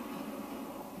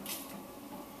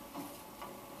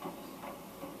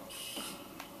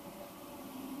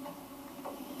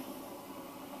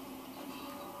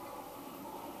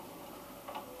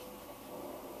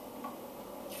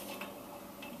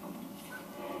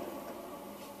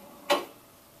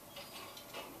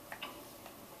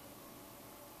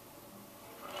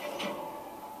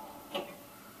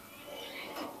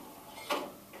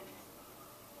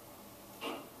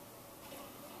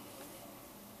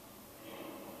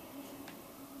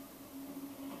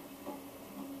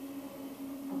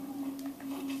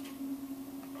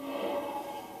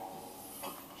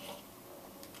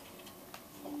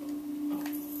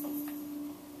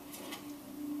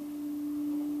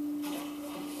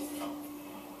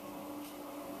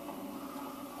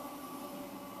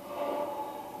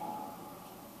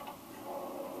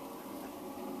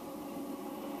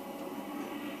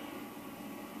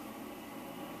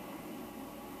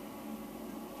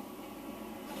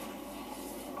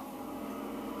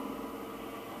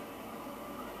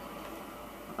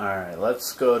 Alright,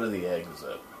 let's go to the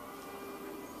exit.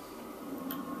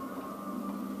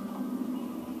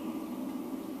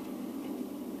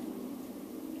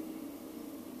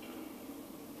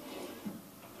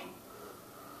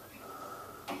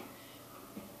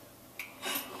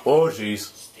 Oh,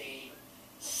 jeez. Stay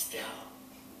still.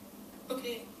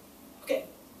 Okay. Okay.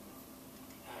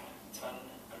 Turn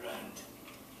around.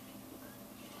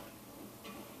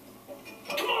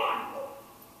 Come on!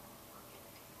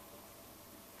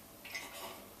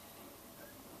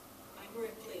 I'm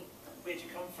Ripley. Where'd you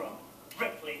come from?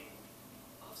 Ripley.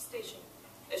 Off station.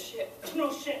 A ship. There's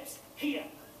no ships here.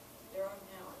 There are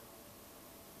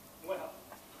now. Well,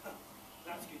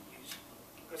 that's good news.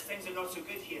 Because things are not so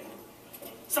good here.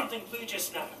 Something flew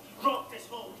just now. Rocked this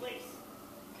whole place.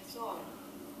 I saw him.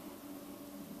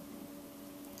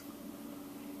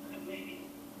 And maybe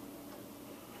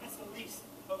that's the least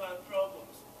of our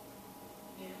problems.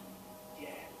 Yeah. Yeah.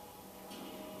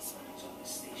 Someone's on the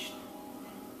station.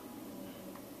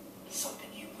 Something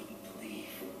you wouldn't believe.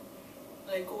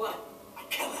 Like what? A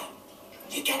killer.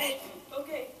 You get it?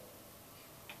 Okay.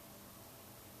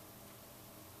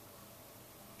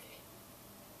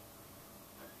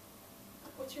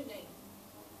 What's your name?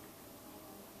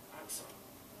 Axel.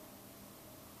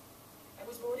 I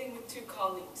was boarding with 2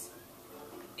 colleagues.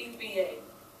 EVA.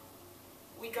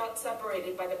 We got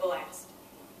separated by the blast.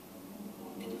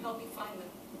 Can you help me find them?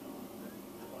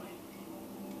 Why?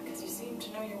 Because you seem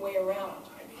to know your way around.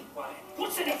 I mean, why?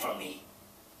 What's in it for me?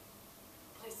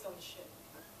 Place on the ship.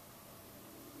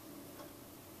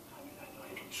 How did I know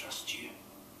I can trust you?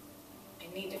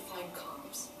 I need to find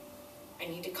comms. I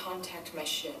need to contact my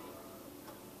ship.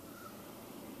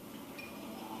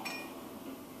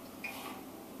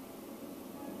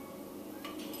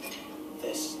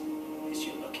 This is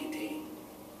your lucky day.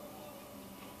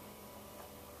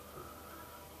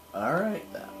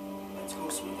 Alright then. Let's go,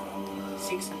 sweetheart.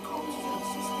 Seek some comms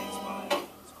as the stays by.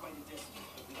 It's quite a distance,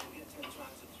 but we can get to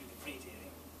transit through the freight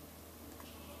area.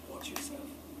 Watch yourself.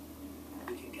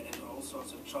 We can get into all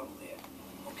sorts of trouble there,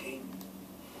 okay?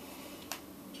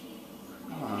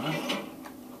 Come on.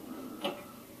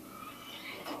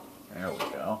 There we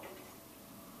go.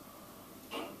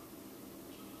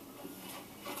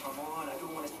 Come on, I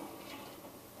don't want to...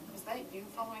 Was that you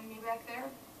following me back there?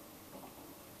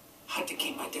 Had to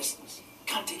keep my distance.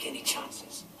 Can't take any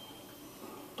chances.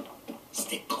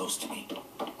 Stick close to me.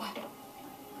 What?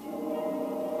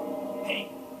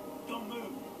 Hey, don't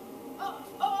move.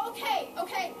 Oh, okay,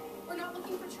 okay. We're not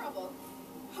looking for trouble.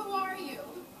 Who are you?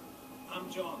 I'm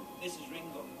John. This is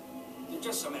Ringo. You're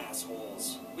just some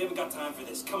assholes. We haven't got time for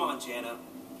this. Come on, Jana.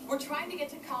 We're trying to get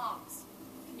to comms.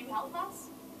 Can you help us?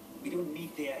 We don't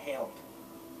need their help.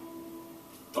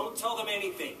 Don't tell them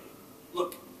anything.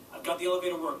 Look, I've got the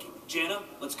elevator working. Jana,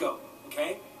 let's go,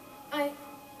 okay?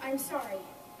 I'm sorry.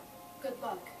 Good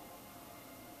luck.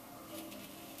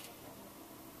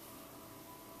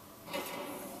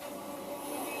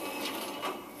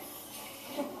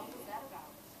 What was that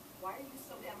about? Why are you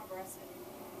so damn aggressive?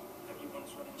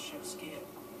 Everyone's running ship scared.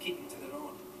 Keeping to their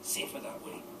own. Safer that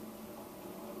way.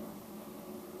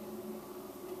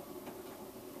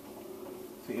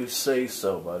 If you say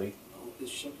so, buddy. I hope this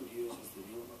ship of yours is the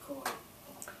real McCoy.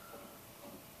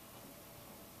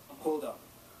 Hold up.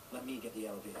 Let me get the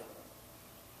elevator.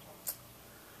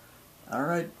 All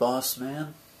right, boss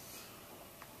man.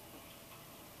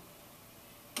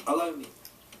 Allow me.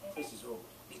 This is all.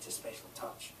 Needs a special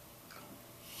touch.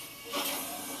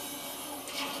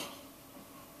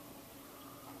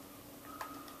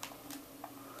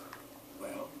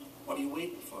 Well, what are you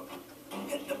waiting for?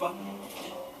 Hit the button.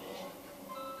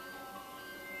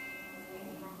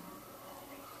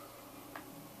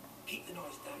 Keep the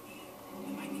noise down here.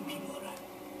 There might be people around.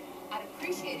 I'd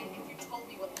appreciate it if you told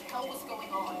me what the hell was going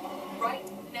on right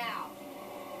now.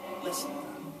 Listen,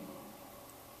 man.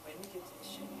 When we get to the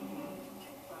ship,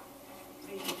 kick back.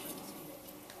 Radio friends here.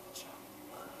 Chat.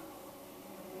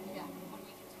 Yeah, when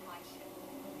we get to my ship,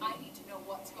 I need to know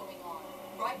what's going on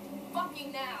right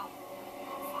fucking now.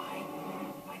 Fine.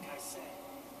 Like I said,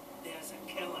 there's a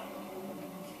killer.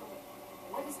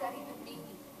 What does that even mean?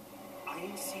 I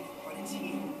ain't seen it, but it's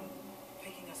here.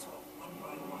 Picking us off one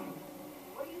by one.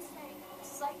 What are you saying? A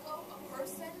psycho? A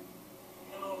person?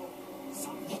 No,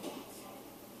 something else.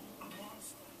 A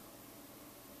monster.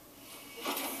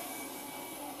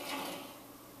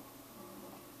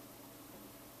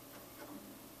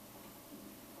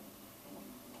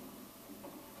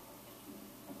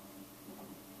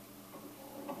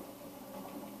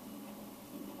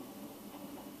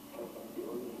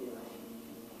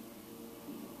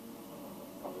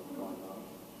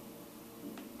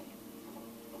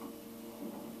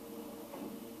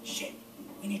 Shit,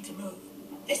 we need to move.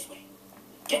 This way.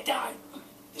 Get down.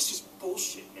 This is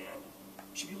bullshit, man.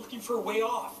 Should be looking for a way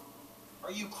off.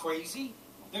 Are you crazy?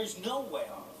 There's no way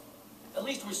off. At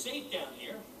least we're safe down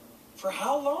here. For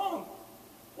how long?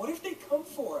 What if they come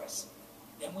for us?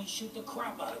 Then we shoot the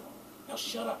crap out of them. Now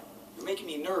shut up. You're making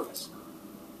me nervous.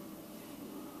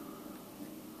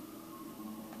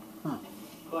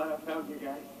 Glad I found you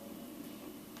guys.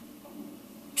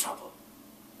 Trouble.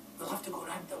 We'll have to go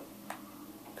around them.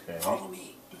 Okay. Follow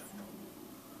me.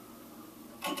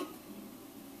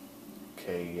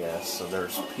 Okay, yeah, so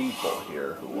there's people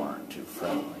here who aren't too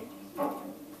friendly. Can't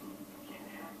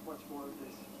have much more of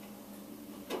this.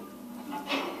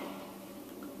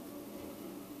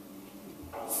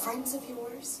 Friends of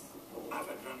yours? I've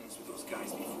had run-ins with those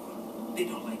guys before. They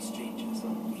don't like strangers,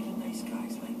 even nice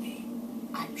guys like me.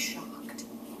 I'm shocked.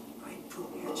 I ain't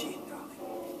pulling your chain,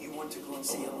 darling. You want to go and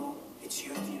say hello? It's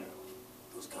your funeral.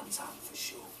 Those guns aren't for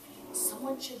show.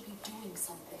 Someone should be doing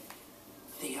something.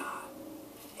 They are.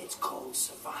 It's called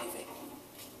surviving.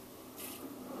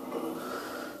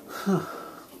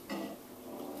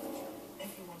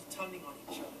 Everyone's turning on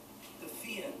each other. The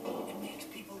fear, it makes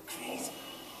people crazy.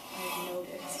 I've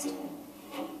noticed.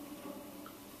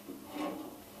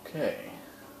 Okay.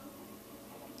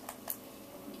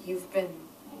 You've been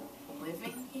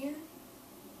living here?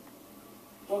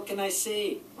 What can I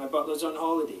say? My butler's on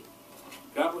holiday.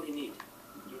 Grab what you need.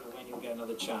 You don't know when you'll get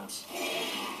another chance.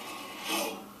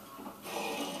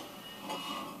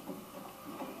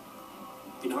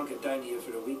 Been hunkered down here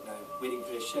for a week now, waiting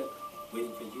for a ship.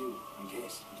 Waiting for you, I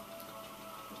guess.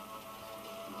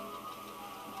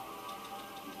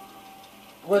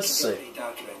 Let's It's see. getting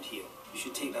dark around here. You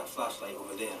should take that flashlight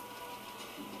over there.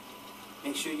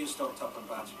 Make sure you're stocked up on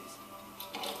batteries.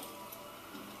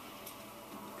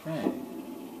 Okay.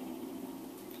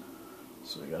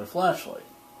 So we got a flashlight.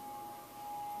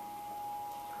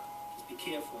 Just be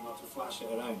careful not to flash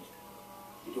it around.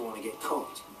 You don't want to get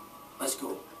caught. Let's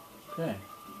go. Okay.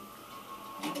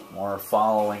 More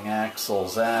following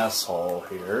Axel's asshole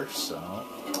here, so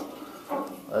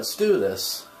let's do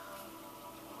this.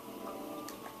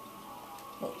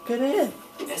 Well, get in.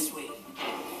 This way.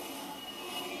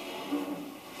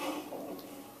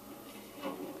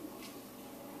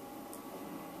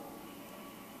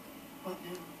 What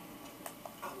now?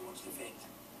 I'll watch the vent.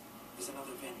 There's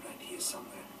another vent right here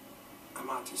somewhere. I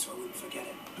marked it so I wouldn't forget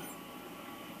it.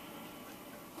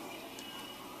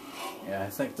 Yeah, I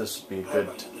think this would be a How good...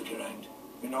 about you look around?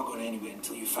 We're not going anywhere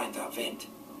until you find that vent.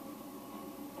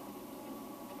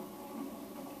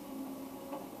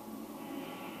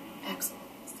 Axel,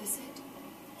 is this it?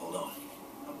 Hold on.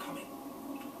 I'm coming.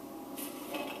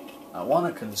 I want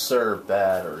to conserve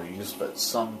batteries, but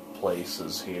some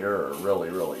places here are really,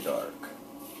 really dark.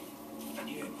 I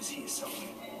knew it was here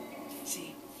somewhere.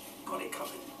 See? Got it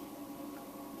covered.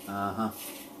 Uh-huh.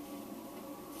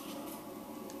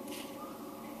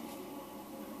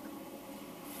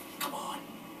 Come on.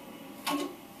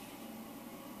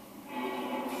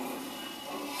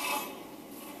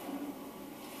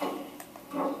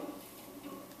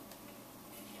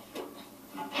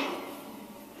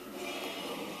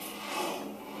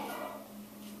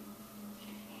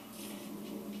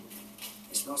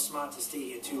 It's not smart to stay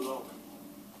here too long.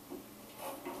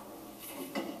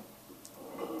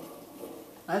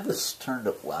 I had this turned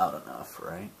up loud enough,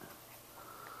 right?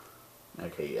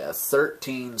 Okay, yeah,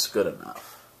 13's good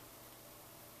enough.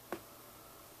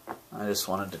 I just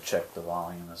wanted to check the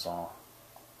volume is all.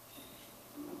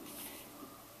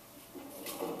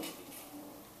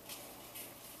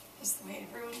 Is the way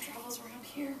everyone travels around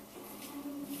here?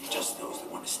 Just those that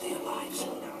want to stay alive,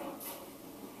 sweetheart.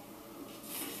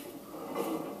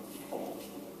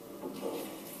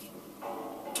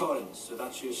 Torrens, so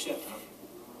that's your ship, huh?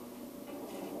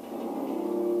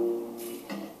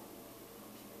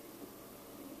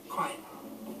 Quiet.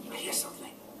 I hear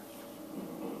something.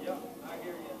 Yeah, I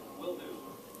hear you. Will do.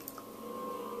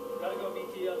 Gotta go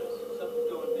meet the others.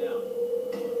 Something's going down.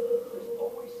 There's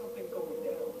always something going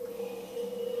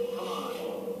down. Come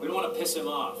on. We don't want to piss him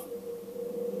off.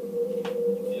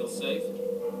 Feel safe?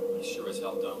 I sure as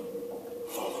hell don't.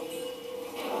 Follow me.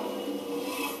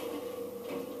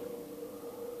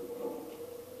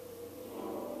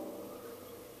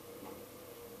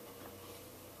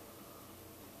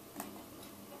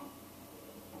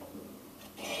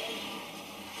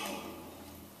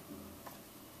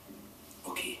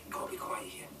 Okay, gotta be quiet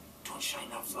here. Don't shine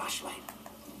that flashlight.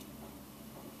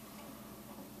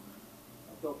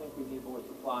 I still think we need more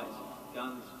supplies.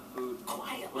 Guns, food,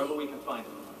 Quietly. wherever we can find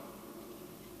them.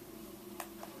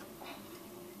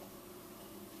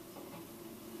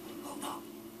 Hold up.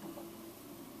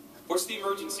 What's the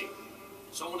emergency?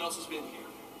 Someone else has been here.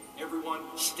 Everyone,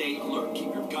 stay alert.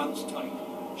 Keep your guns tight.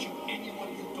 Shoot anyone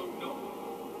you don't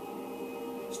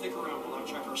know. Stick around while I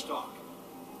check our stock.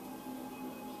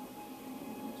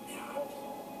 Yeah.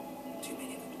 Too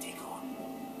many of them to take on.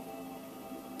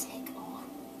 Take on.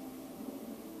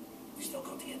 We still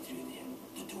got to get through there.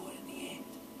 The door in the end.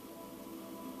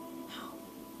 How?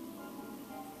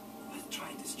 Let's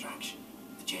try distraction.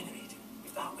 The generator.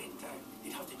 If that went down,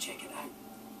 you'd have to check it out.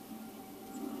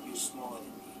 You're smaller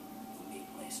than me. You'll make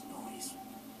less noise.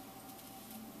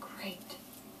 Great.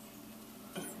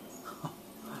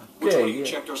 Which Okay, one of you yeah.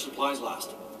 checked our supplies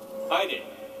last? I did.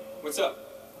 What's up?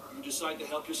 You decide to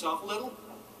help yourself a little?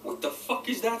 What the fuck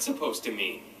is that supposed to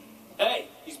mean? Hey,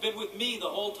 he's been with me the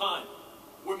whole time.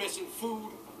 We're missing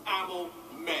food, ammo,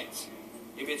 meds.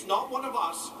 If it's not one of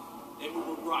us, then we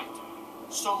were right.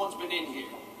 Someone's been in here.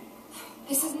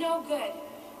 This is no good.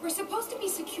 We're supposed to be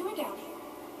secure down here.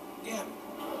 Damn it.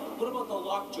 What about the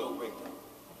lock Joe rigged up?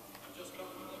 I'm just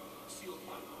coming with a sealed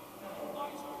pipe.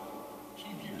 Eyes open.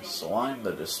 Keep your So I'm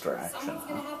the distraction. Someone's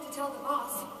gonna have to tell the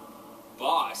boss.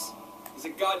 Boss? He's a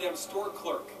goddamn store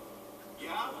clerk.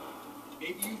 Yeah?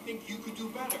 Maybe you think you could do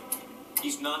better.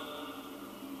 He's not.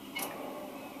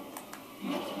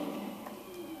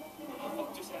 What the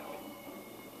fuck just happened?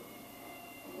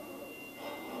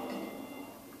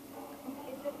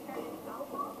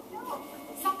 No,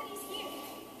 somebody's here.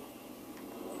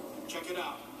 Check it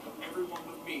out. Everyone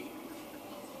with me.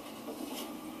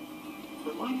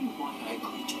 Remind me why I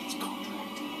agreed to this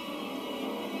contract.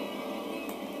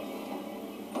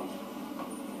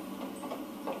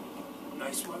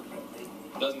 Nice work, Ripley.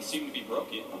 Doesn't seem to be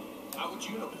broke yet. How would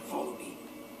you know? Follow me.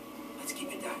 Let's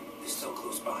keep it down. They're still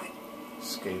close by.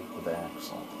 Escape with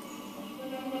Axel.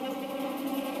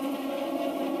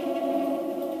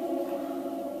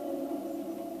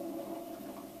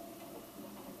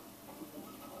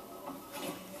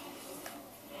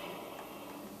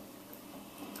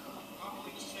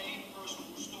 Probably the same person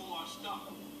who stole our stuff.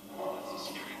 That's a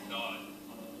scary thought.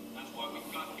 That's why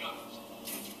we've got guns.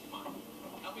 Come on.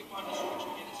 Help me find the switch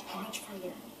and get it How started. much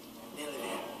further? Nearly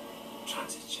there.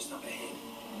 Transit's just up ahead.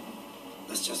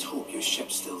 Let's just hope your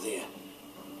ship's still there.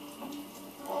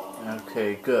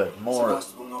 Okay, good. More.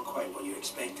 Sebastopol, not quite what you're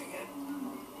expecting, eh?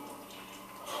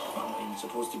 I'm not even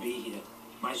supposed to be here.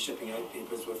 My shipping out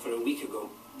papers were for a week ago.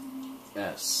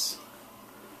 Yes.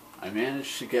 I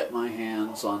managed to get my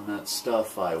hands on that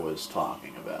stuff I was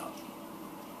talking about.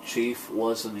 Chief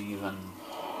wasn't even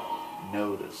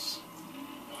notice.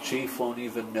 Chief won't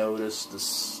even notice the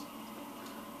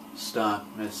stock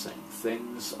missing.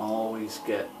 Things always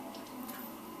get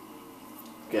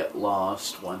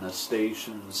lost when the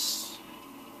station's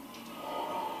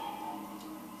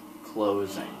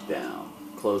closing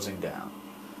down.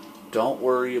 Don't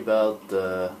worry about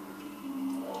the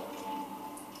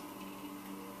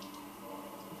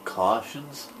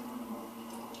cautions.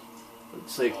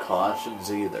 Let's say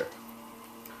cautions either.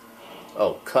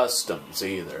 Oh, customs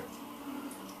either.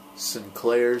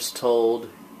 Sinclair's told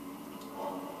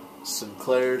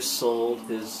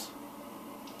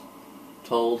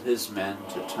his men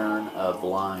to turn a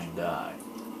blind eye.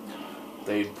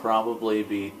 They'd probably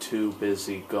be too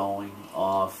busy going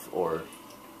off or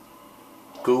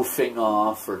goofing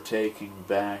off or taking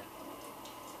back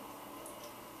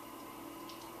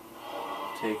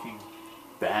taking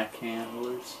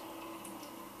backhanders?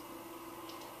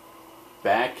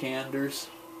 Backhanders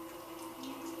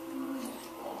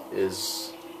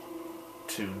is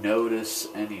to notice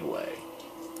anyway.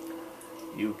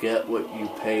 You get what you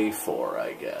pay for,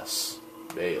 I guess.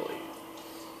 Bailey.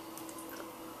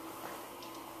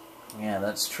 Yeah,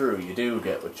 that's true. You do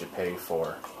get what you pay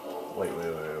for. Wait.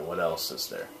 What else is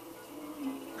there?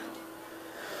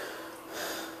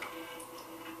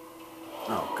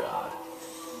 Oh, God.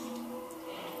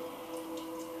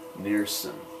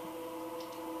 Nearson.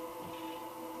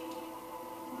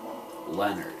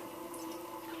 Leonard.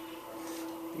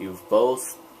 You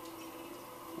both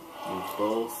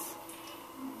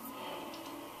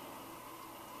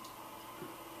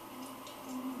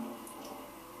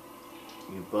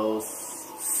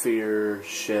fear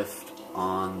shift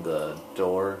on the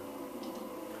door.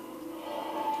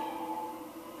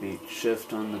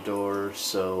 Shift on the door,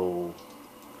 so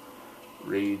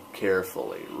read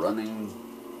carefully. Running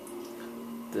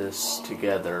this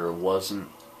together wasn't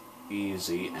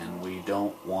easy, and we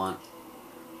don't want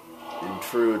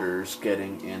intruders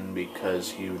getting in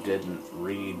because you didn't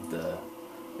read the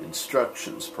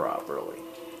instructions properly.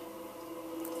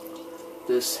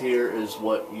 This here is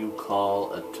what you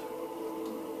call a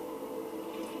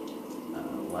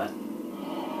what?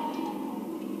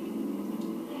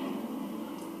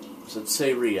 Does it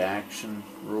say reaction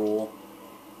rule?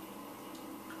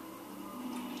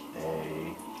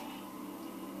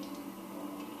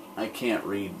 I can't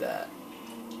read that.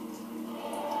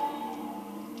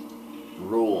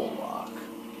 Rule lock.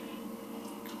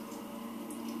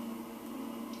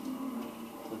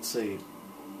 Let's see.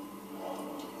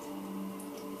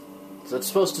 Is that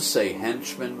supposed to say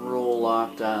henchman rule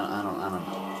locked? I don't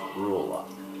know. Rule lock.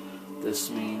 This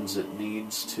means it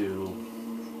needs to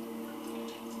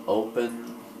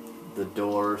open the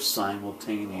door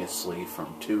simultaneously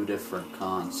from two different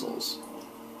consoles.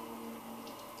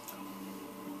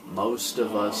 Most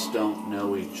of us don't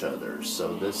know each other,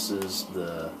 so this is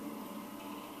the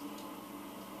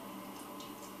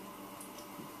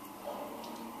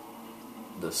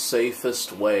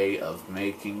safest way of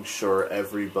making sure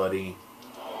everybody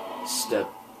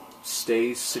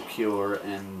stays secure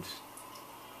and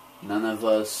none of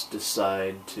us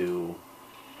decide to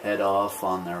head off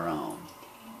on their own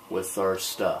with our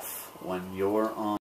stuff. When you're on